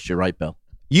it first. You're right, Bill.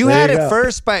 You There had you it go.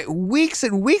 first by weeks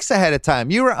and weeks ahead of time.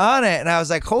 You were on it, and I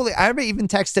was like, holy, I even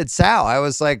texted Sal. I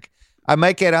was like, I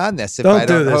might get on this if Don't I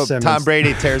do don't this, hope Simmons. Tom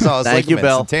Brady tears all his Thank you,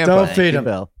 ligaments Bill. in Tampa. Don't feed him.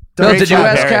 Bill. Bill, Great did you job,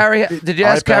 ask Harry. Harry? Did you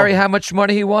All ask right, Bill. Harry how much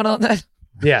money he won on that?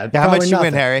 Yeah. How much probably you win,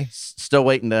 nothing. Harry? Still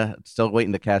waiting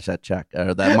to cash that check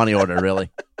or that money order. Really,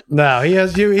 No,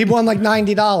 he won like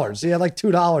 $90. He had like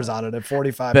 $2 on it at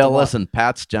 45. Bill. to 1. Listen,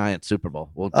 Pats Giants Super Bowl.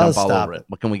 We'll Oh, jump all stop over it. it.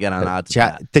 What can we get on odds? of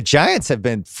that? The Giants have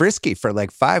been frisky for like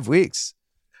 5 weeks.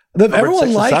 Everyone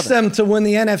 6 or likes 7. them to win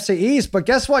the NFC East, but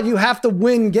guess what? You have to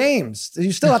win games.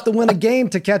 You still have to win a game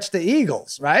to catch the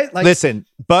Eagles, right? Like, Listen,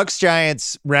 Bucks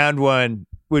Giants round 1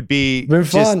 would be Been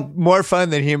just fun. more fun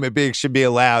than human beings should be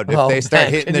allowed. If Oh, they start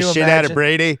man, hitting can the you shit out of imagine?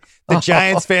 Brady, the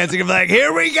Giants fans are gonna be like,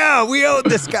 "Here we go, we own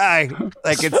this guy."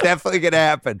 Like it's definitely gonna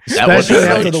happen. That would be especially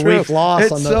so after the true. week loss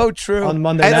It's on so true. on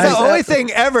Monday That's night. the only thing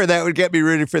ever that would get me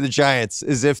rooting for the Giants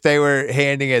is if they were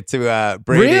handing it to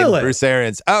Brady Really? and Bruce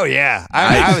Arians. Oh yeah,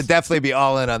 I would definitely be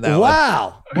all in on that one.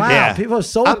 Wow. Yeah. People are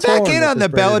so I'm back torn in with on this the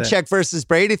Brady thing. Belichick versus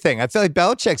Brady thing. I feel like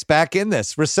Belichick's back in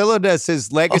this. Rosillo does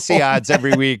his legacy odds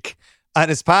every week on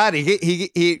his pod.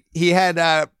 He had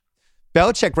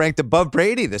Belichick ranked above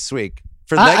Brady this week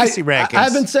for legacy rankings.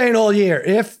 I've been saying all year,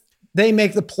 if they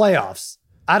make the playoffs,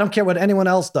 I don't care what anyone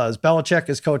else does. Belichick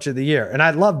is coach of the year, and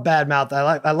I love badmouth.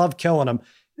 I love killing him.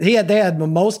 They had the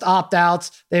most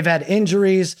opt-outs. They've had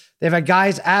injuries. They've had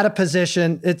guys out of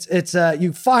position. It's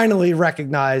you finally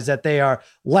recognize that they are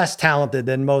less talented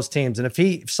than most teams. And if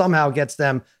he somehow gets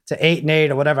them to 8-8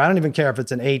 or whatever, I don't even care if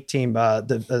it's an 8-team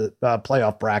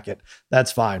playoff bracket.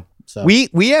 That's fine. So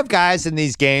we have guys in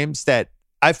these games that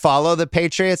I follow the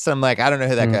Patriots. And I'm like, I don't know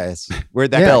who that guy is. Where'd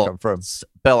that guy come from?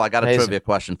 Bill, I got a Amazing. trivia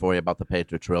question for you about the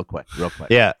Patriots, real quick.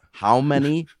 Yeah. How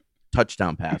many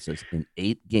touchdown passes in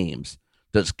 8 games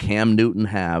does Cam Newton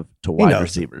have to wide knows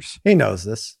receivers? he knows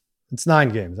this. It's 9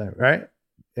 games, right?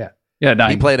 Yeah,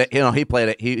 9. He played it. He played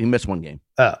it. He missed 1 game.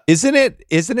 Isn't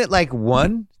it like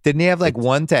 1? Didn't he have like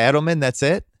 1 to Edelman? That's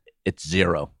it? It's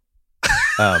 0.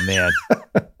 Oh man.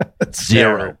 It's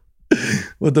 0.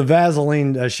 with the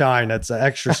Vaseline shine. That's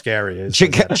extra scary.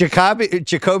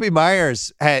 Jacoby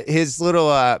Myers had his little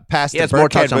pass He to has more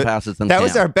Burkhead. touchdown passes than That Cam.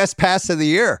 was our best pass of the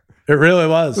year. It really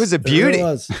was. It was a It beauty. really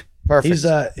was. Perfect.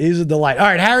 He's a delight. All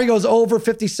right, Harry goes over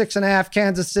 56.5.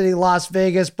 Kansas City, Las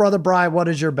Vegas. Brother Brian, what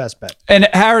is your best bet? And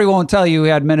Harry won't tell you he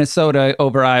had Minnesota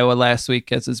over Iowa last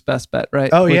week as his best bet, right?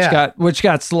 Oh, which yeah. which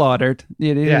got slaughtered.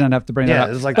 You didn't have to bring that Yeah, up.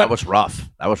 it was like That was rough.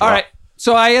 All right.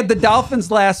 So I had the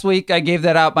Dolphins last week. I gave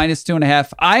that out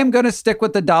 -2.5. I am going to stick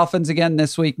with the Dolphins again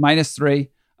this week, -3.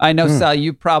 I know, Sal,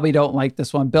 you probably don't like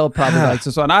this one. Bill probably likes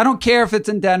this one. I don't care if it's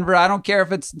in Denver. I don't care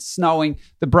if it's snowing.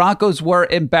 The Broncos were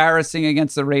embarrassing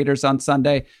against the Raiders on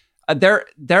Sunday. Their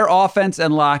offense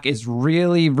and lock is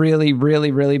really, really,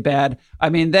 really, really bad. I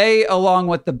mean, they, along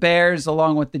with the Bears,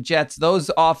 along with the Jets,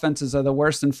 those offenses are the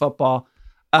worst in football.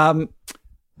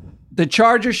 The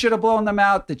Chargers should have blown them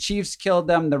out. The Chiefs killed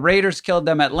them. The Raiders killed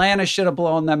them. Atlanta should have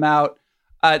blown them out.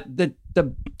 The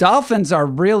Dolphins are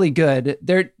really good.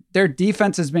 Their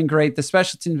defense has been great. The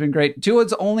special team's been great.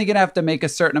 Tua's only going to have to make a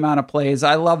certain amount of plays.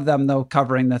 I love them, though,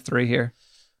 covering the 3 here.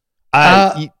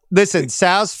 Listen,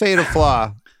 Sal's fatal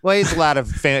flaw. Well, he has a lot of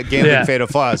gambling fatal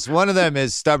flaws. One of them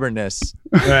is stubbornness,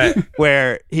 right.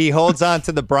 where he holds on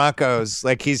to the Broncos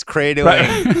like he's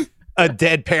cradling a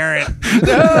dead parent.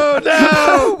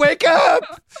 No, wake up.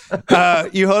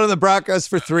 You hold on the Broncos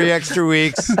for 3 extra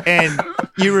weeks, and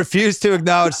you refuse to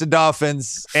acknowledge the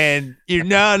Dolphins. And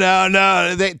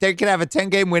no. They could have a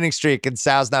 10-game winning streak, and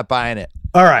Sal's not buying it.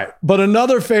 All right. But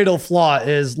another fatal flaw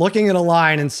is looking at a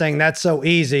line and saying that's so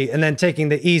easy and then taking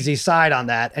the easy side on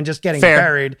that and just getting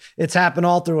buried. It's happened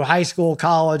all through high school,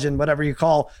 college, and whatever you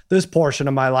call this portion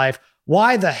of my life.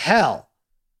 Why the hell?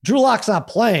 Drew Lock's not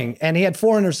playing, and he had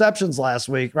 4 interceptions last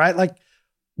week, right? Like,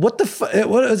 what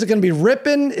is it going to be?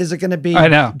 Rippin? Is it going to be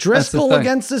Driscoll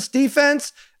against this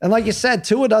defense? And like you said,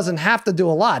 Tua doesn't have to do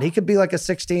a lot. He could be like a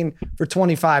 16 for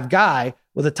 25 guy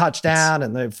with a touchdown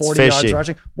and the 40 yards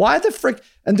rushing. Why the frick?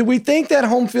 And do we think that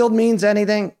home field means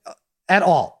anything at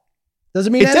all? Does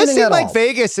it mean anything at all? It does seem like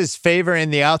Vegas is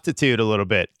favoring the altitude a little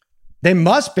bit. They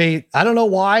must be. I don't know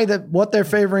why what they're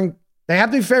favoring. They have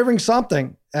to be favoring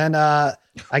something. And I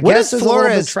guess there's a little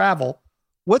bit of travel.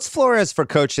 What's Flores for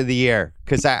Coach of the Year?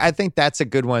 Because I think that's a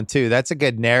good one too. That's a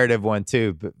good narrative one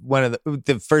too. But one of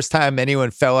the first time anyone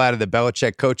fell out of the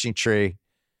Belichick coaching tree,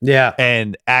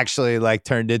 and actually like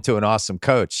turned into an awesome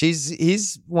coach.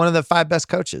 He's one of the 5 best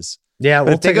coaches. Yeah,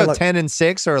 but if they go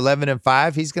 10-6 or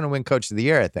 11-5, he's going to win Coach of the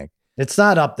Year, I think. It's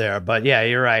not up there, but yeah,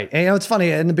 you're right. And it's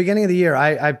funny. In the beginning of the year,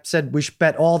 I said we should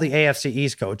bet all the AFC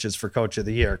East coaches for Coach of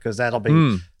the Year because that'll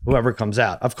be whoever comes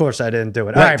out. Of course, I didn't do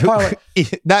it. All right, Parlay.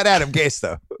 Not Adam Gase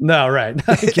though. No, right.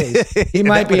 Not Gase. He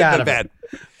might be out of it.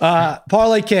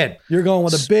 Parlay Kid, you're going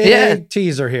with a big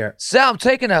teaser here. Sal, I'm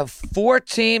taking a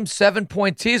 4-team,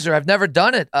 7-point teaser. I've never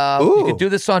done it. You could do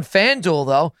this on FanDuel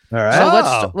though. All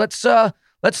right. So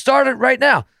let's start it right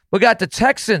now. We got the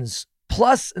Texans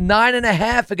plus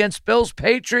 9.5 against Bills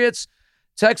Patriots.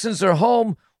 Texans are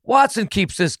home. Watson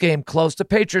keeps this game close. The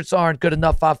Patriots aren't good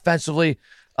enough offensively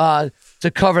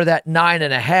to cover that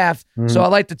 9.5. So I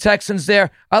like the Texans there.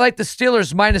 I like the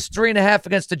Steelers minus 3.5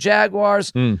 against the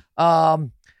Jaguars. Look,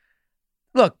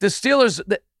 the Steelers,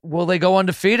 will they go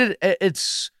undefeated? It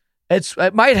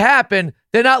might happen.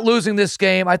 They're not losing this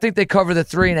game. I think they cover the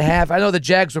 3.5. I know the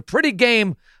Jags were pretty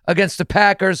game against the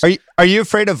Packers. Are you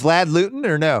afraid of Vlad Luton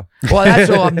or no? Well, that's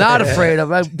what I'm not afraid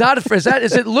of. I'm not afraid.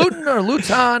 Is it Luton or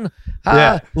Luton?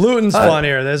 Luton's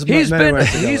funnier. There's he's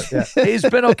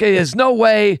been okay. There's no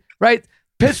way, right?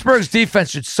 Pittsburgh's defense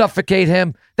should suffocate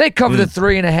him. They cover the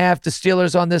 3.5. The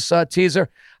Steelers on this teaser.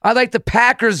 I like the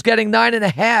Packers getting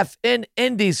 9.5 in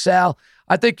Indy, Sal.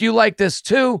 I think you like this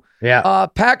too. Yeah.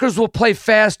 Packers will play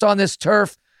fast on this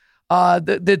turf.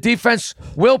 The defense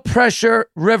will pressure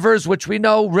Rivers, which we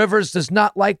know Rivers does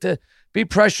not like to be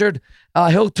pressured.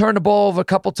 He'll turn the ball over a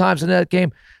couple times in that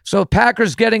game. So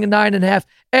Packers getting a 9.5.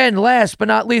 And last but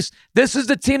not least, this is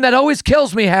the team that always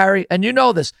kills me, Harry, and you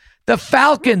know this. The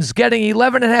Falcons getting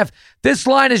 11.5. This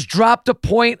line has dropped a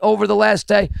point over the last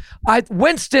day.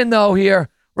 Winston, though, here,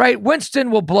 right?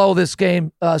 Winston will blow this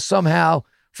game somehow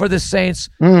for the Saints.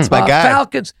 It's my guy.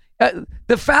 Falcons.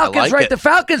 The Falcons, right? The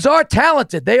Falcons are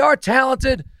talented. They are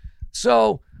talented.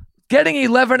 So getting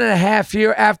 11.5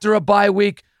 here after a bye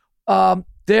week.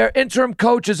 Their interim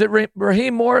coach is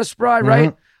Raheem Morris,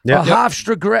 right? Yeah.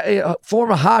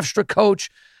 Former Hofstra coach.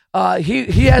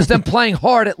 He has them playing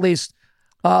hard at least.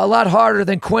 A lot harder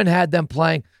than Quinn had them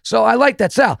playing. So I like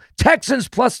that. Sal, Texans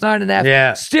plus 9.5.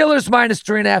 Yeah. Steelers minus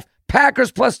 3.5.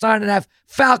 Packers plus 9.5.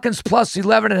 Falcons plus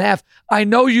 11.5. I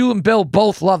know you and Bill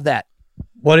both love that.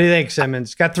 What do you think,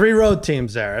 Simmons? Got 3 road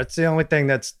teams there. That's the only thing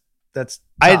that's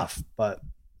tough. But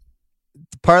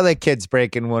Parlay Kid's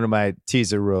breaking one of my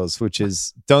teaser rules, which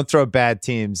is don't throw bad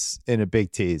teams in a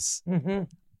big tease. Mm-hmm.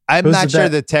 I'm not sure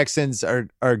the Texans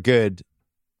are good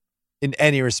in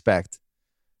any respect.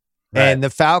 Right. And the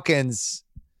Falcons,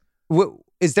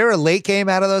 is there a late game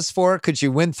out of those 4? Could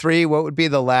you win 3? What would be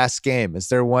the last game? Is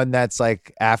there one that's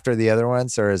like after the other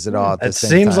ones, or is it all at the same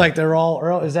time? It seems like they're all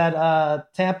early. Is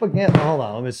that Tampa again? Hold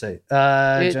on, let me see.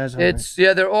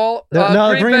 They're all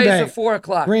Green Bay at 4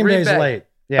 o'clock. Green Bay's late.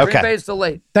 Yeah. Green Bay's the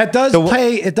late. That does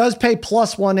pay. It does pay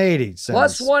plus 180.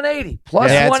 Plus 180.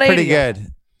 Plus 180. Yeah, it's pretty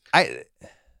good.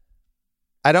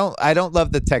 I don't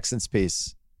love the Texans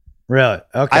piece. Really?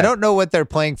 Okay. I don't know what they're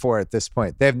playing for at this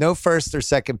point. They have no first or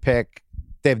second pick.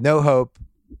 They have no hope.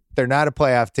 They're not a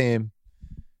playoff team.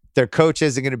 Their coach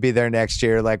isn't going to be there next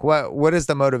year. Like, what is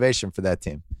the motivation for that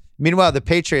team? Meanwhile, the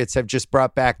Patriots have just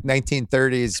brought back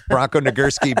 1930s Bronco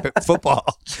Nagurski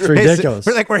football. It's ridiculous.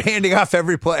 We're handing off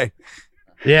every play.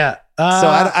 Yeah. So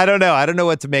I don't know. I don't know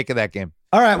what to make of that game.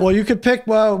 All right. Well, you could pick.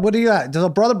 Well, what do you got? Does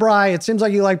Brother Bry? It seems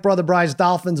like you like Brother Bry's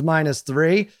Dolphins minus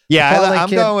 3. Yeah, I'm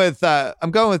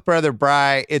going with Brother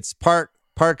Bry. It's part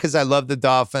Part because I love the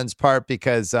Dolphins. Part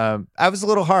because I was a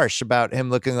little harsh about him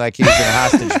looking like he was in a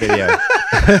hostage video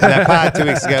in that pod 2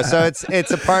 weeks ago. So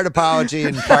it's a part apology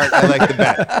and part I like the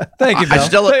bet. Thank you,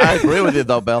 Bill. I agree with you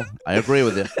though, Bill. I agree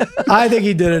with you. I think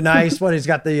he did a nice one. He's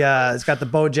got the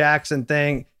Bo Jackson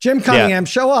thing. Jim Cunningham,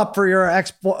 show up for your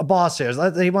ex-boss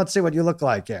here. He wants to see what you look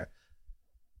like here.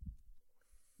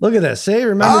 Look at this. See,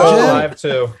 remember Jim? Live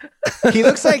too. He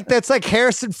looks like that's like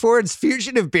Harrison Ford's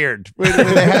fugitive beard when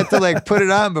they had to like put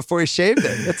it on before he shaved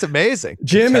it. That's amazing.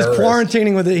 Jim is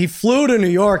quarantining with it. He flew to New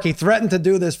York. He threatened to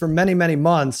do this for many, many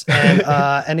months,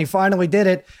 and he finally did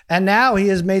it. And now he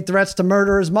has made threats to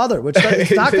murder his mother, which it's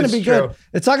not going to be good.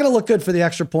 It's not going to look good for the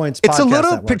Extra Points. It's a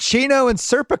little network. Pacino and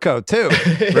Serpico too,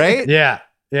 right? Yeah,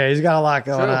 he's got a lot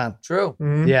going on. True.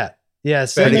 Mm-hmm. Yeah.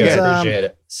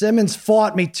 Simmons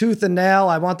fought me tooth and nail.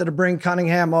 I wanted to bring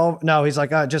Cunningham over. No, he's like,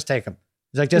 just take him.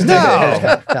 He's like, just take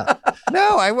him.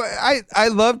 No, I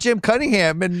love Jim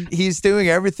Cunningham, and he's doing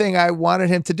everything I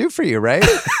wanted him to do for you, right?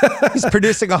 He's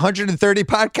producing 130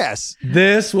 podcasts.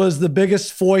 This was the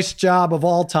biggest voice job of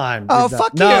all time. Oh,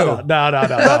 fuck you. No.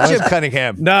 Love Jim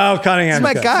Cunningham. No, Cunningham.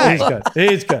 He's my guy.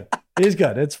 He's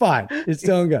good. It's fine. He's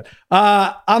doing good.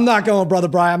 I'm not going with Brother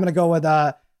Brian. I'm going to go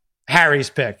with Harry's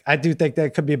pick. I do think there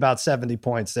could be about 70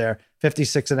 points there.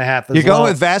 56.5. You're going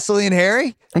with Vaseline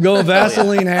Harry? I'm going with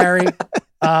Vaseline Harry.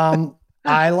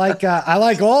 I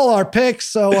like all our picks.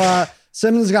 So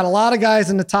Simmons got a lot of guys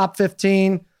in the top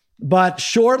 15, but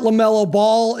short LaMelo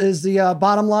Ball is the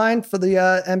bottom line for the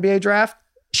NBA draft.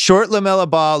 Short LaMelo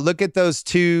Ball. Look at those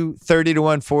two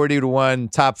 30-1,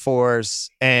 40-1 top fours,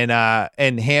 and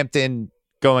Hampton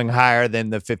going higher than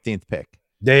the 15th pick.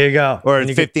 There you go. Or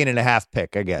 15.5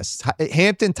 pick, I guess.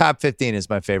 Hampton top 15 is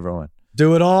my favorite one.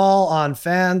 Do it all on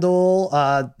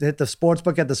FanDuel. Hit the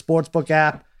sportsbook at the sportsbook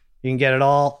app. You can get it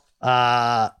all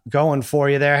going for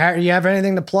you there. Harry, you have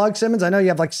anything to plug, Simmons? I know you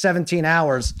have like 17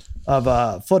 hours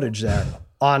of footage there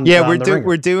on. Yeah, on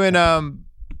we're doing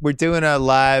a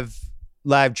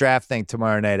live draft thing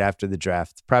tomorrow night after the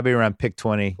draft, probably around pick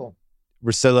 20. Cool.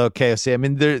 Russillo, KOC. I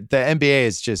mean, the NBA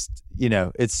is just,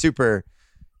 it's super.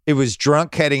 It was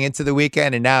drunk heading into the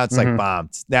weekend, and now it's like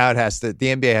bombed. Now the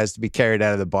NBA has to be carried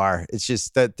out of the bar. It's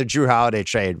just that the Drew Holiday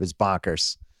trade was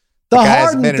bonkers. The guy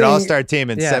hasn't been an all-star team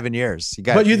in 7 years.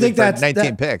 But you think that's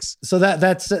 19 picks. So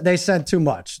that's they sent too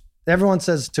much. Everyone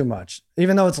says too much,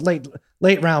 even though it's late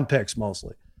round picks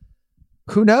mostly.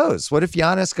 Who knows? What if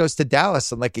Giannis goes to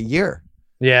Dallas in like a year?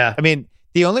 Yeah. I mean,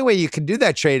 the only way you can do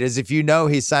that trade is if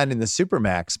he's signing the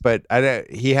Supermax, but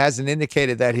he hasn't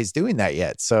indicated that he's doing that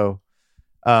yet. So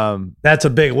that's a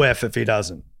big whiff if he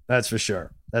doesn't. That's for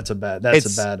sure.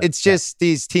 It's just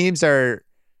these teams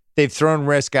they've thrown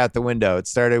risk out the window. It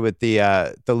started with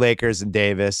the Lakers and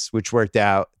Davis, which worked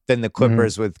out. Then the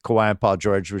Clippers with Kawhi and Paul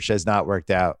George, which has not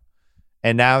worked out.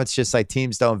 And now it's just like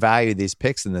teams don't value these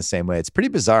picks in the same way. It's pretty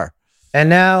bizarre. And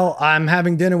now I'm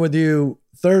having dinner with you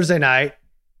Thursday night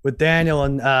with Daniel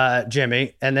and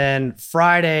Jimmy, and then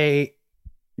Friday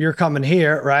you're coming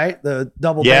here, right? The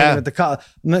double bang with I'm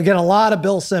gonna get a lot of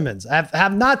Bill Simmons. I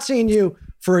have not seen you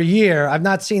for a year. I've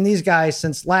not seen these guys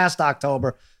since last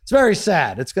October. It's very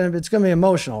sad. It's gonna be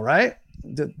emotional, right?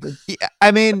 Yeah,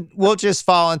 I mean, we'll just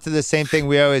fall into the same thing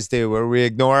we always do, where we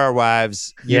ignore our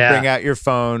wives. You bring out your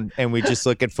phone, and we just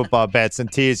look at football bets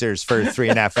and teasers for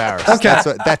 3.5 hours. Okay,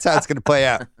 that's how it's going to play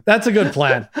out. That's a good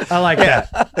plan. I like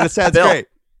that. It sounds great.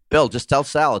 Bill, just tell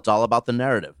Sal it's all about the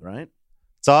narrative, right?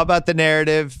 It's all about the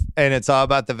narrative, and it's all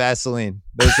about the Vaseline.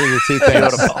 Those are the two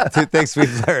things. Two things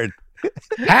we've learned.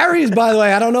 Harry's, by the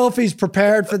way, I don't know if he's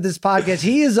prepared for this podcast.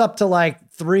 He is up to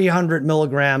like 300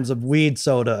 milligrams of weed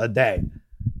soda a day.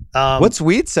 What's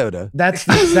weed soda? That's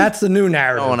the new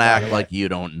narrative. Don't act like you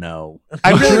don't know.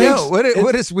 I really know.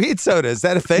 What is weed soda? Is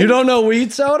that a thing? You don't know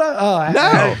weed soda? Oh,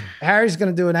 no. Harry's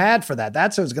going to do an ad for that.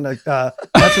 That's who's going to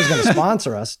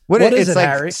sponsor us. What is it, like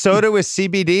Harry? Soda with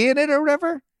CBD in it or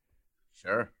whatever?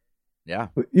 Sure. Yeah.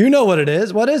 You know what it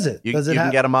is. What is it? You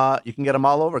can get them. You can get them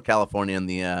all over California in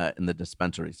the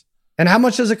dispensaries. And how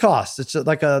much does it cost? It's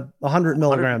like 100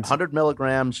 milligrams. 100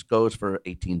 milligrams goes for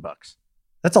 $18.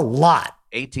 That's a lot.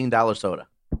 $18 soda.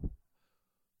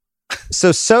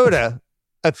 So soda,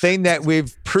 a thing that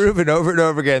we've proven over and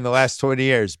over again in the last 20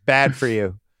 years, bad for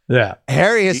you. Yeah.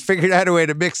 Harry has figured out a way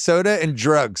to mix soda and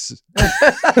drugs.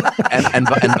 and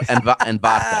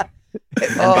vodka.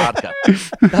 Vodka.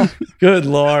 Good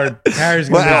Lord. Harry's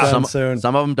going to be done soon.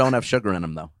 Some of them don't have sugar in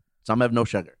them, though. Some have no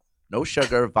sugar. No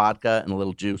sugar, vodka, and a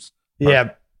little juice.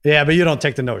 Perfect. Yeah, but you don't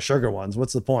take the no sugar ones.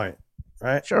 What's the point?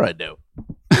 Right? Sure I do.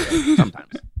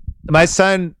 Sometimes. My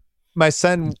son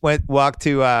walked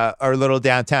to our little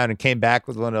downtown and came back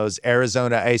with one of those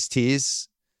Arizona iced teas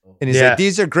And he's Yeah. like,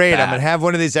 these are great. I'm Bad. going to have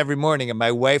one of these every morning. And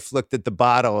my wife looked at the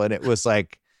bottle and it was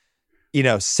like,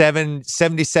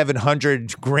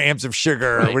 7,700 grams of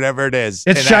sugar or whatever it is.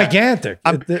 It's And gigantic.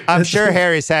 I'm sure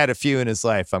Harry's had a few in his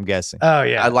life, I'm guessing. Oh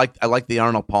yeah. I like the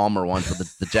Arnold Palmer ones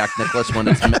with the Jack Nicklaus when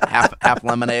it's half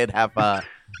lemonade, half That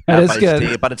is iced good.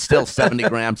 tea, but it's still 70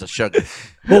 grams of sugar.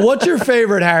 Well, what's your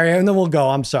favorite, Harry? And then we'll go.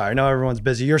 I'm sorry. I know everyone's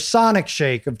busy. Your Sonic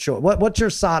shake of choice. What's your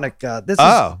Sonic? This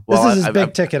is his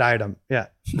big ticket item. Yeah.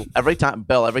 Every time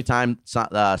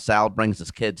Sal brings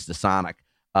his kids to Sonic,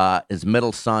 his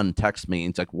middle son texts me.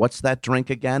 And he's like, "What's that drink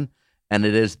again?" And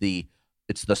it's the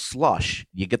slush.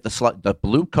 You get the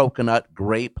blue coconut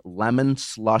grape lemon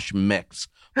slush mix,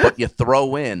 but you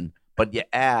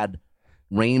add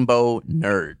Rainbow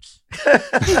Nerds.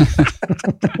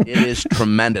 It is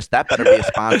tremendous. That better be a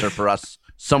sponsor for us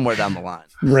somewhere down the line.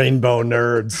 Rainbow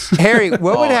Nerds. Harry,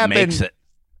 what would it happen makes it.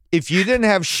 if you didn't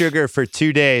have sugar for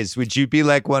 2 days? Would you be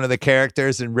like one of the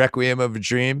characters in Requiem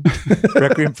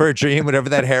for a Dream, whatever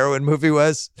that heroin movie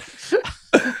was?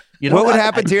 What would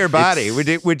happen to your body?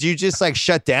 Would you just like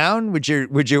shut down? Would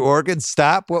your organs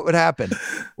stop? What would happen?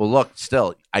 Well, look,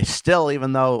 I still,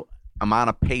 even though I'm on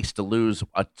a pace to lose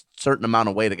a certain amount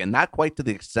of weight again, not quite to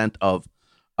the extent of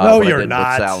No, what I you're did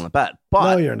not. with Sal in the bed,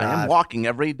 but No, you're I not. am walking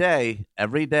every day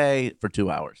for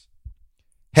 2 hours.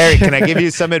 Harry, can I give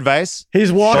you some advice?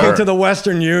 He's walking Sure. to the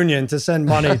Western Union to send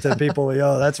money to people.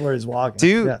 That's where he's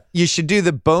walking. Yeah. You should do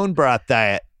the bone broth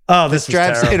diet. Oh, this is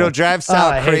terrible. It'll drive I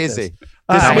Sal hate crazy. this.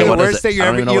 This Tell will me be the what is worst it? thing you I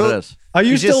don't ever. even know what it is. Are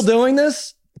you still just- doing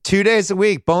this? 2 days a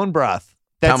week, bone broth.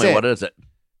 That's Tell me, it. what is it?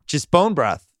 Just bone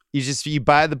broth. You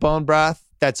buy the bone broth.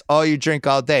 That's all you drink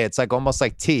all day. It's like almost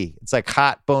like tea. It's like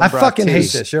hot bone I broth. fucking tea.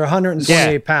 hate this. You're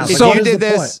 128 pounds. If Like, you what is did the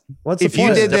this- point? What's if the you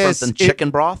point? did Different this, than chicken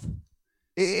broth?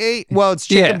 Well, it's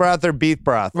chicken Yeah. broth or beef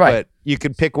broth, Right. but you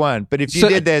could pick one. But if you So-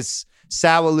 did this,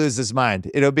 Sal will lose his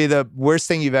mind. It'll be the worst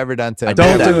thing you've ever done to him. I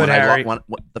Don't did that do it, when I Harry. when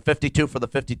the 52 for the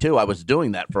 52. I was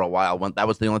doing that for a while. That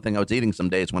was the only thing I was eating some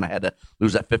days when I had to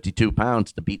lose that 52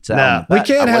 pounds to beat Sal. No, in the we bed.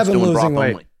 can't I was have him doing losing broth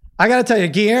weight. only. I got to tell you,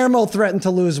 Guillermo threatened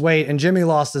to lose weight, and Jimmy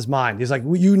lost his mind. He's like,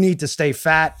 "You need to stay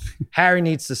fat. Harry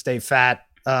needs to stay fat.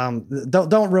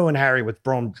 Don't ruin Harry with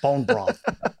bone broth."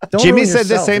 Don't Jimmy ruin said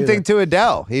the yourself same either. thing to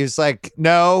Adele. He was like,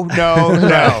 no, you're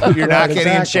not Right,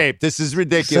 getting in exactly. shape. This is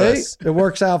ridiculous. See? It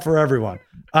works out for everyone.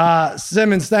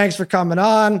 Simmons, thanks for coming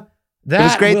on. It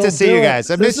was great to see you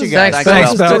guys. I miss you guys. Thanks,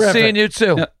 Thanks, Bill. Bill. Good seeing you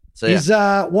too. So,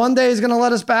 yeah. He's one day he's gonna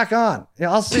let us back on.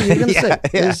 Yeah, I'll see. You're gonna see.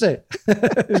 You'll see.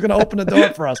 He's gonna open the door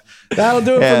for us. That'll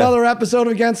do it for another episode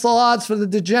of Against the Odds. For the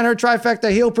degenerate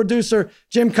trifecta, heel producer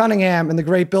Jim Cunningham and the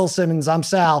great Bill Simmons. I'm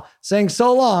Sal saying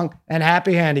so long and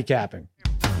happy handicapping.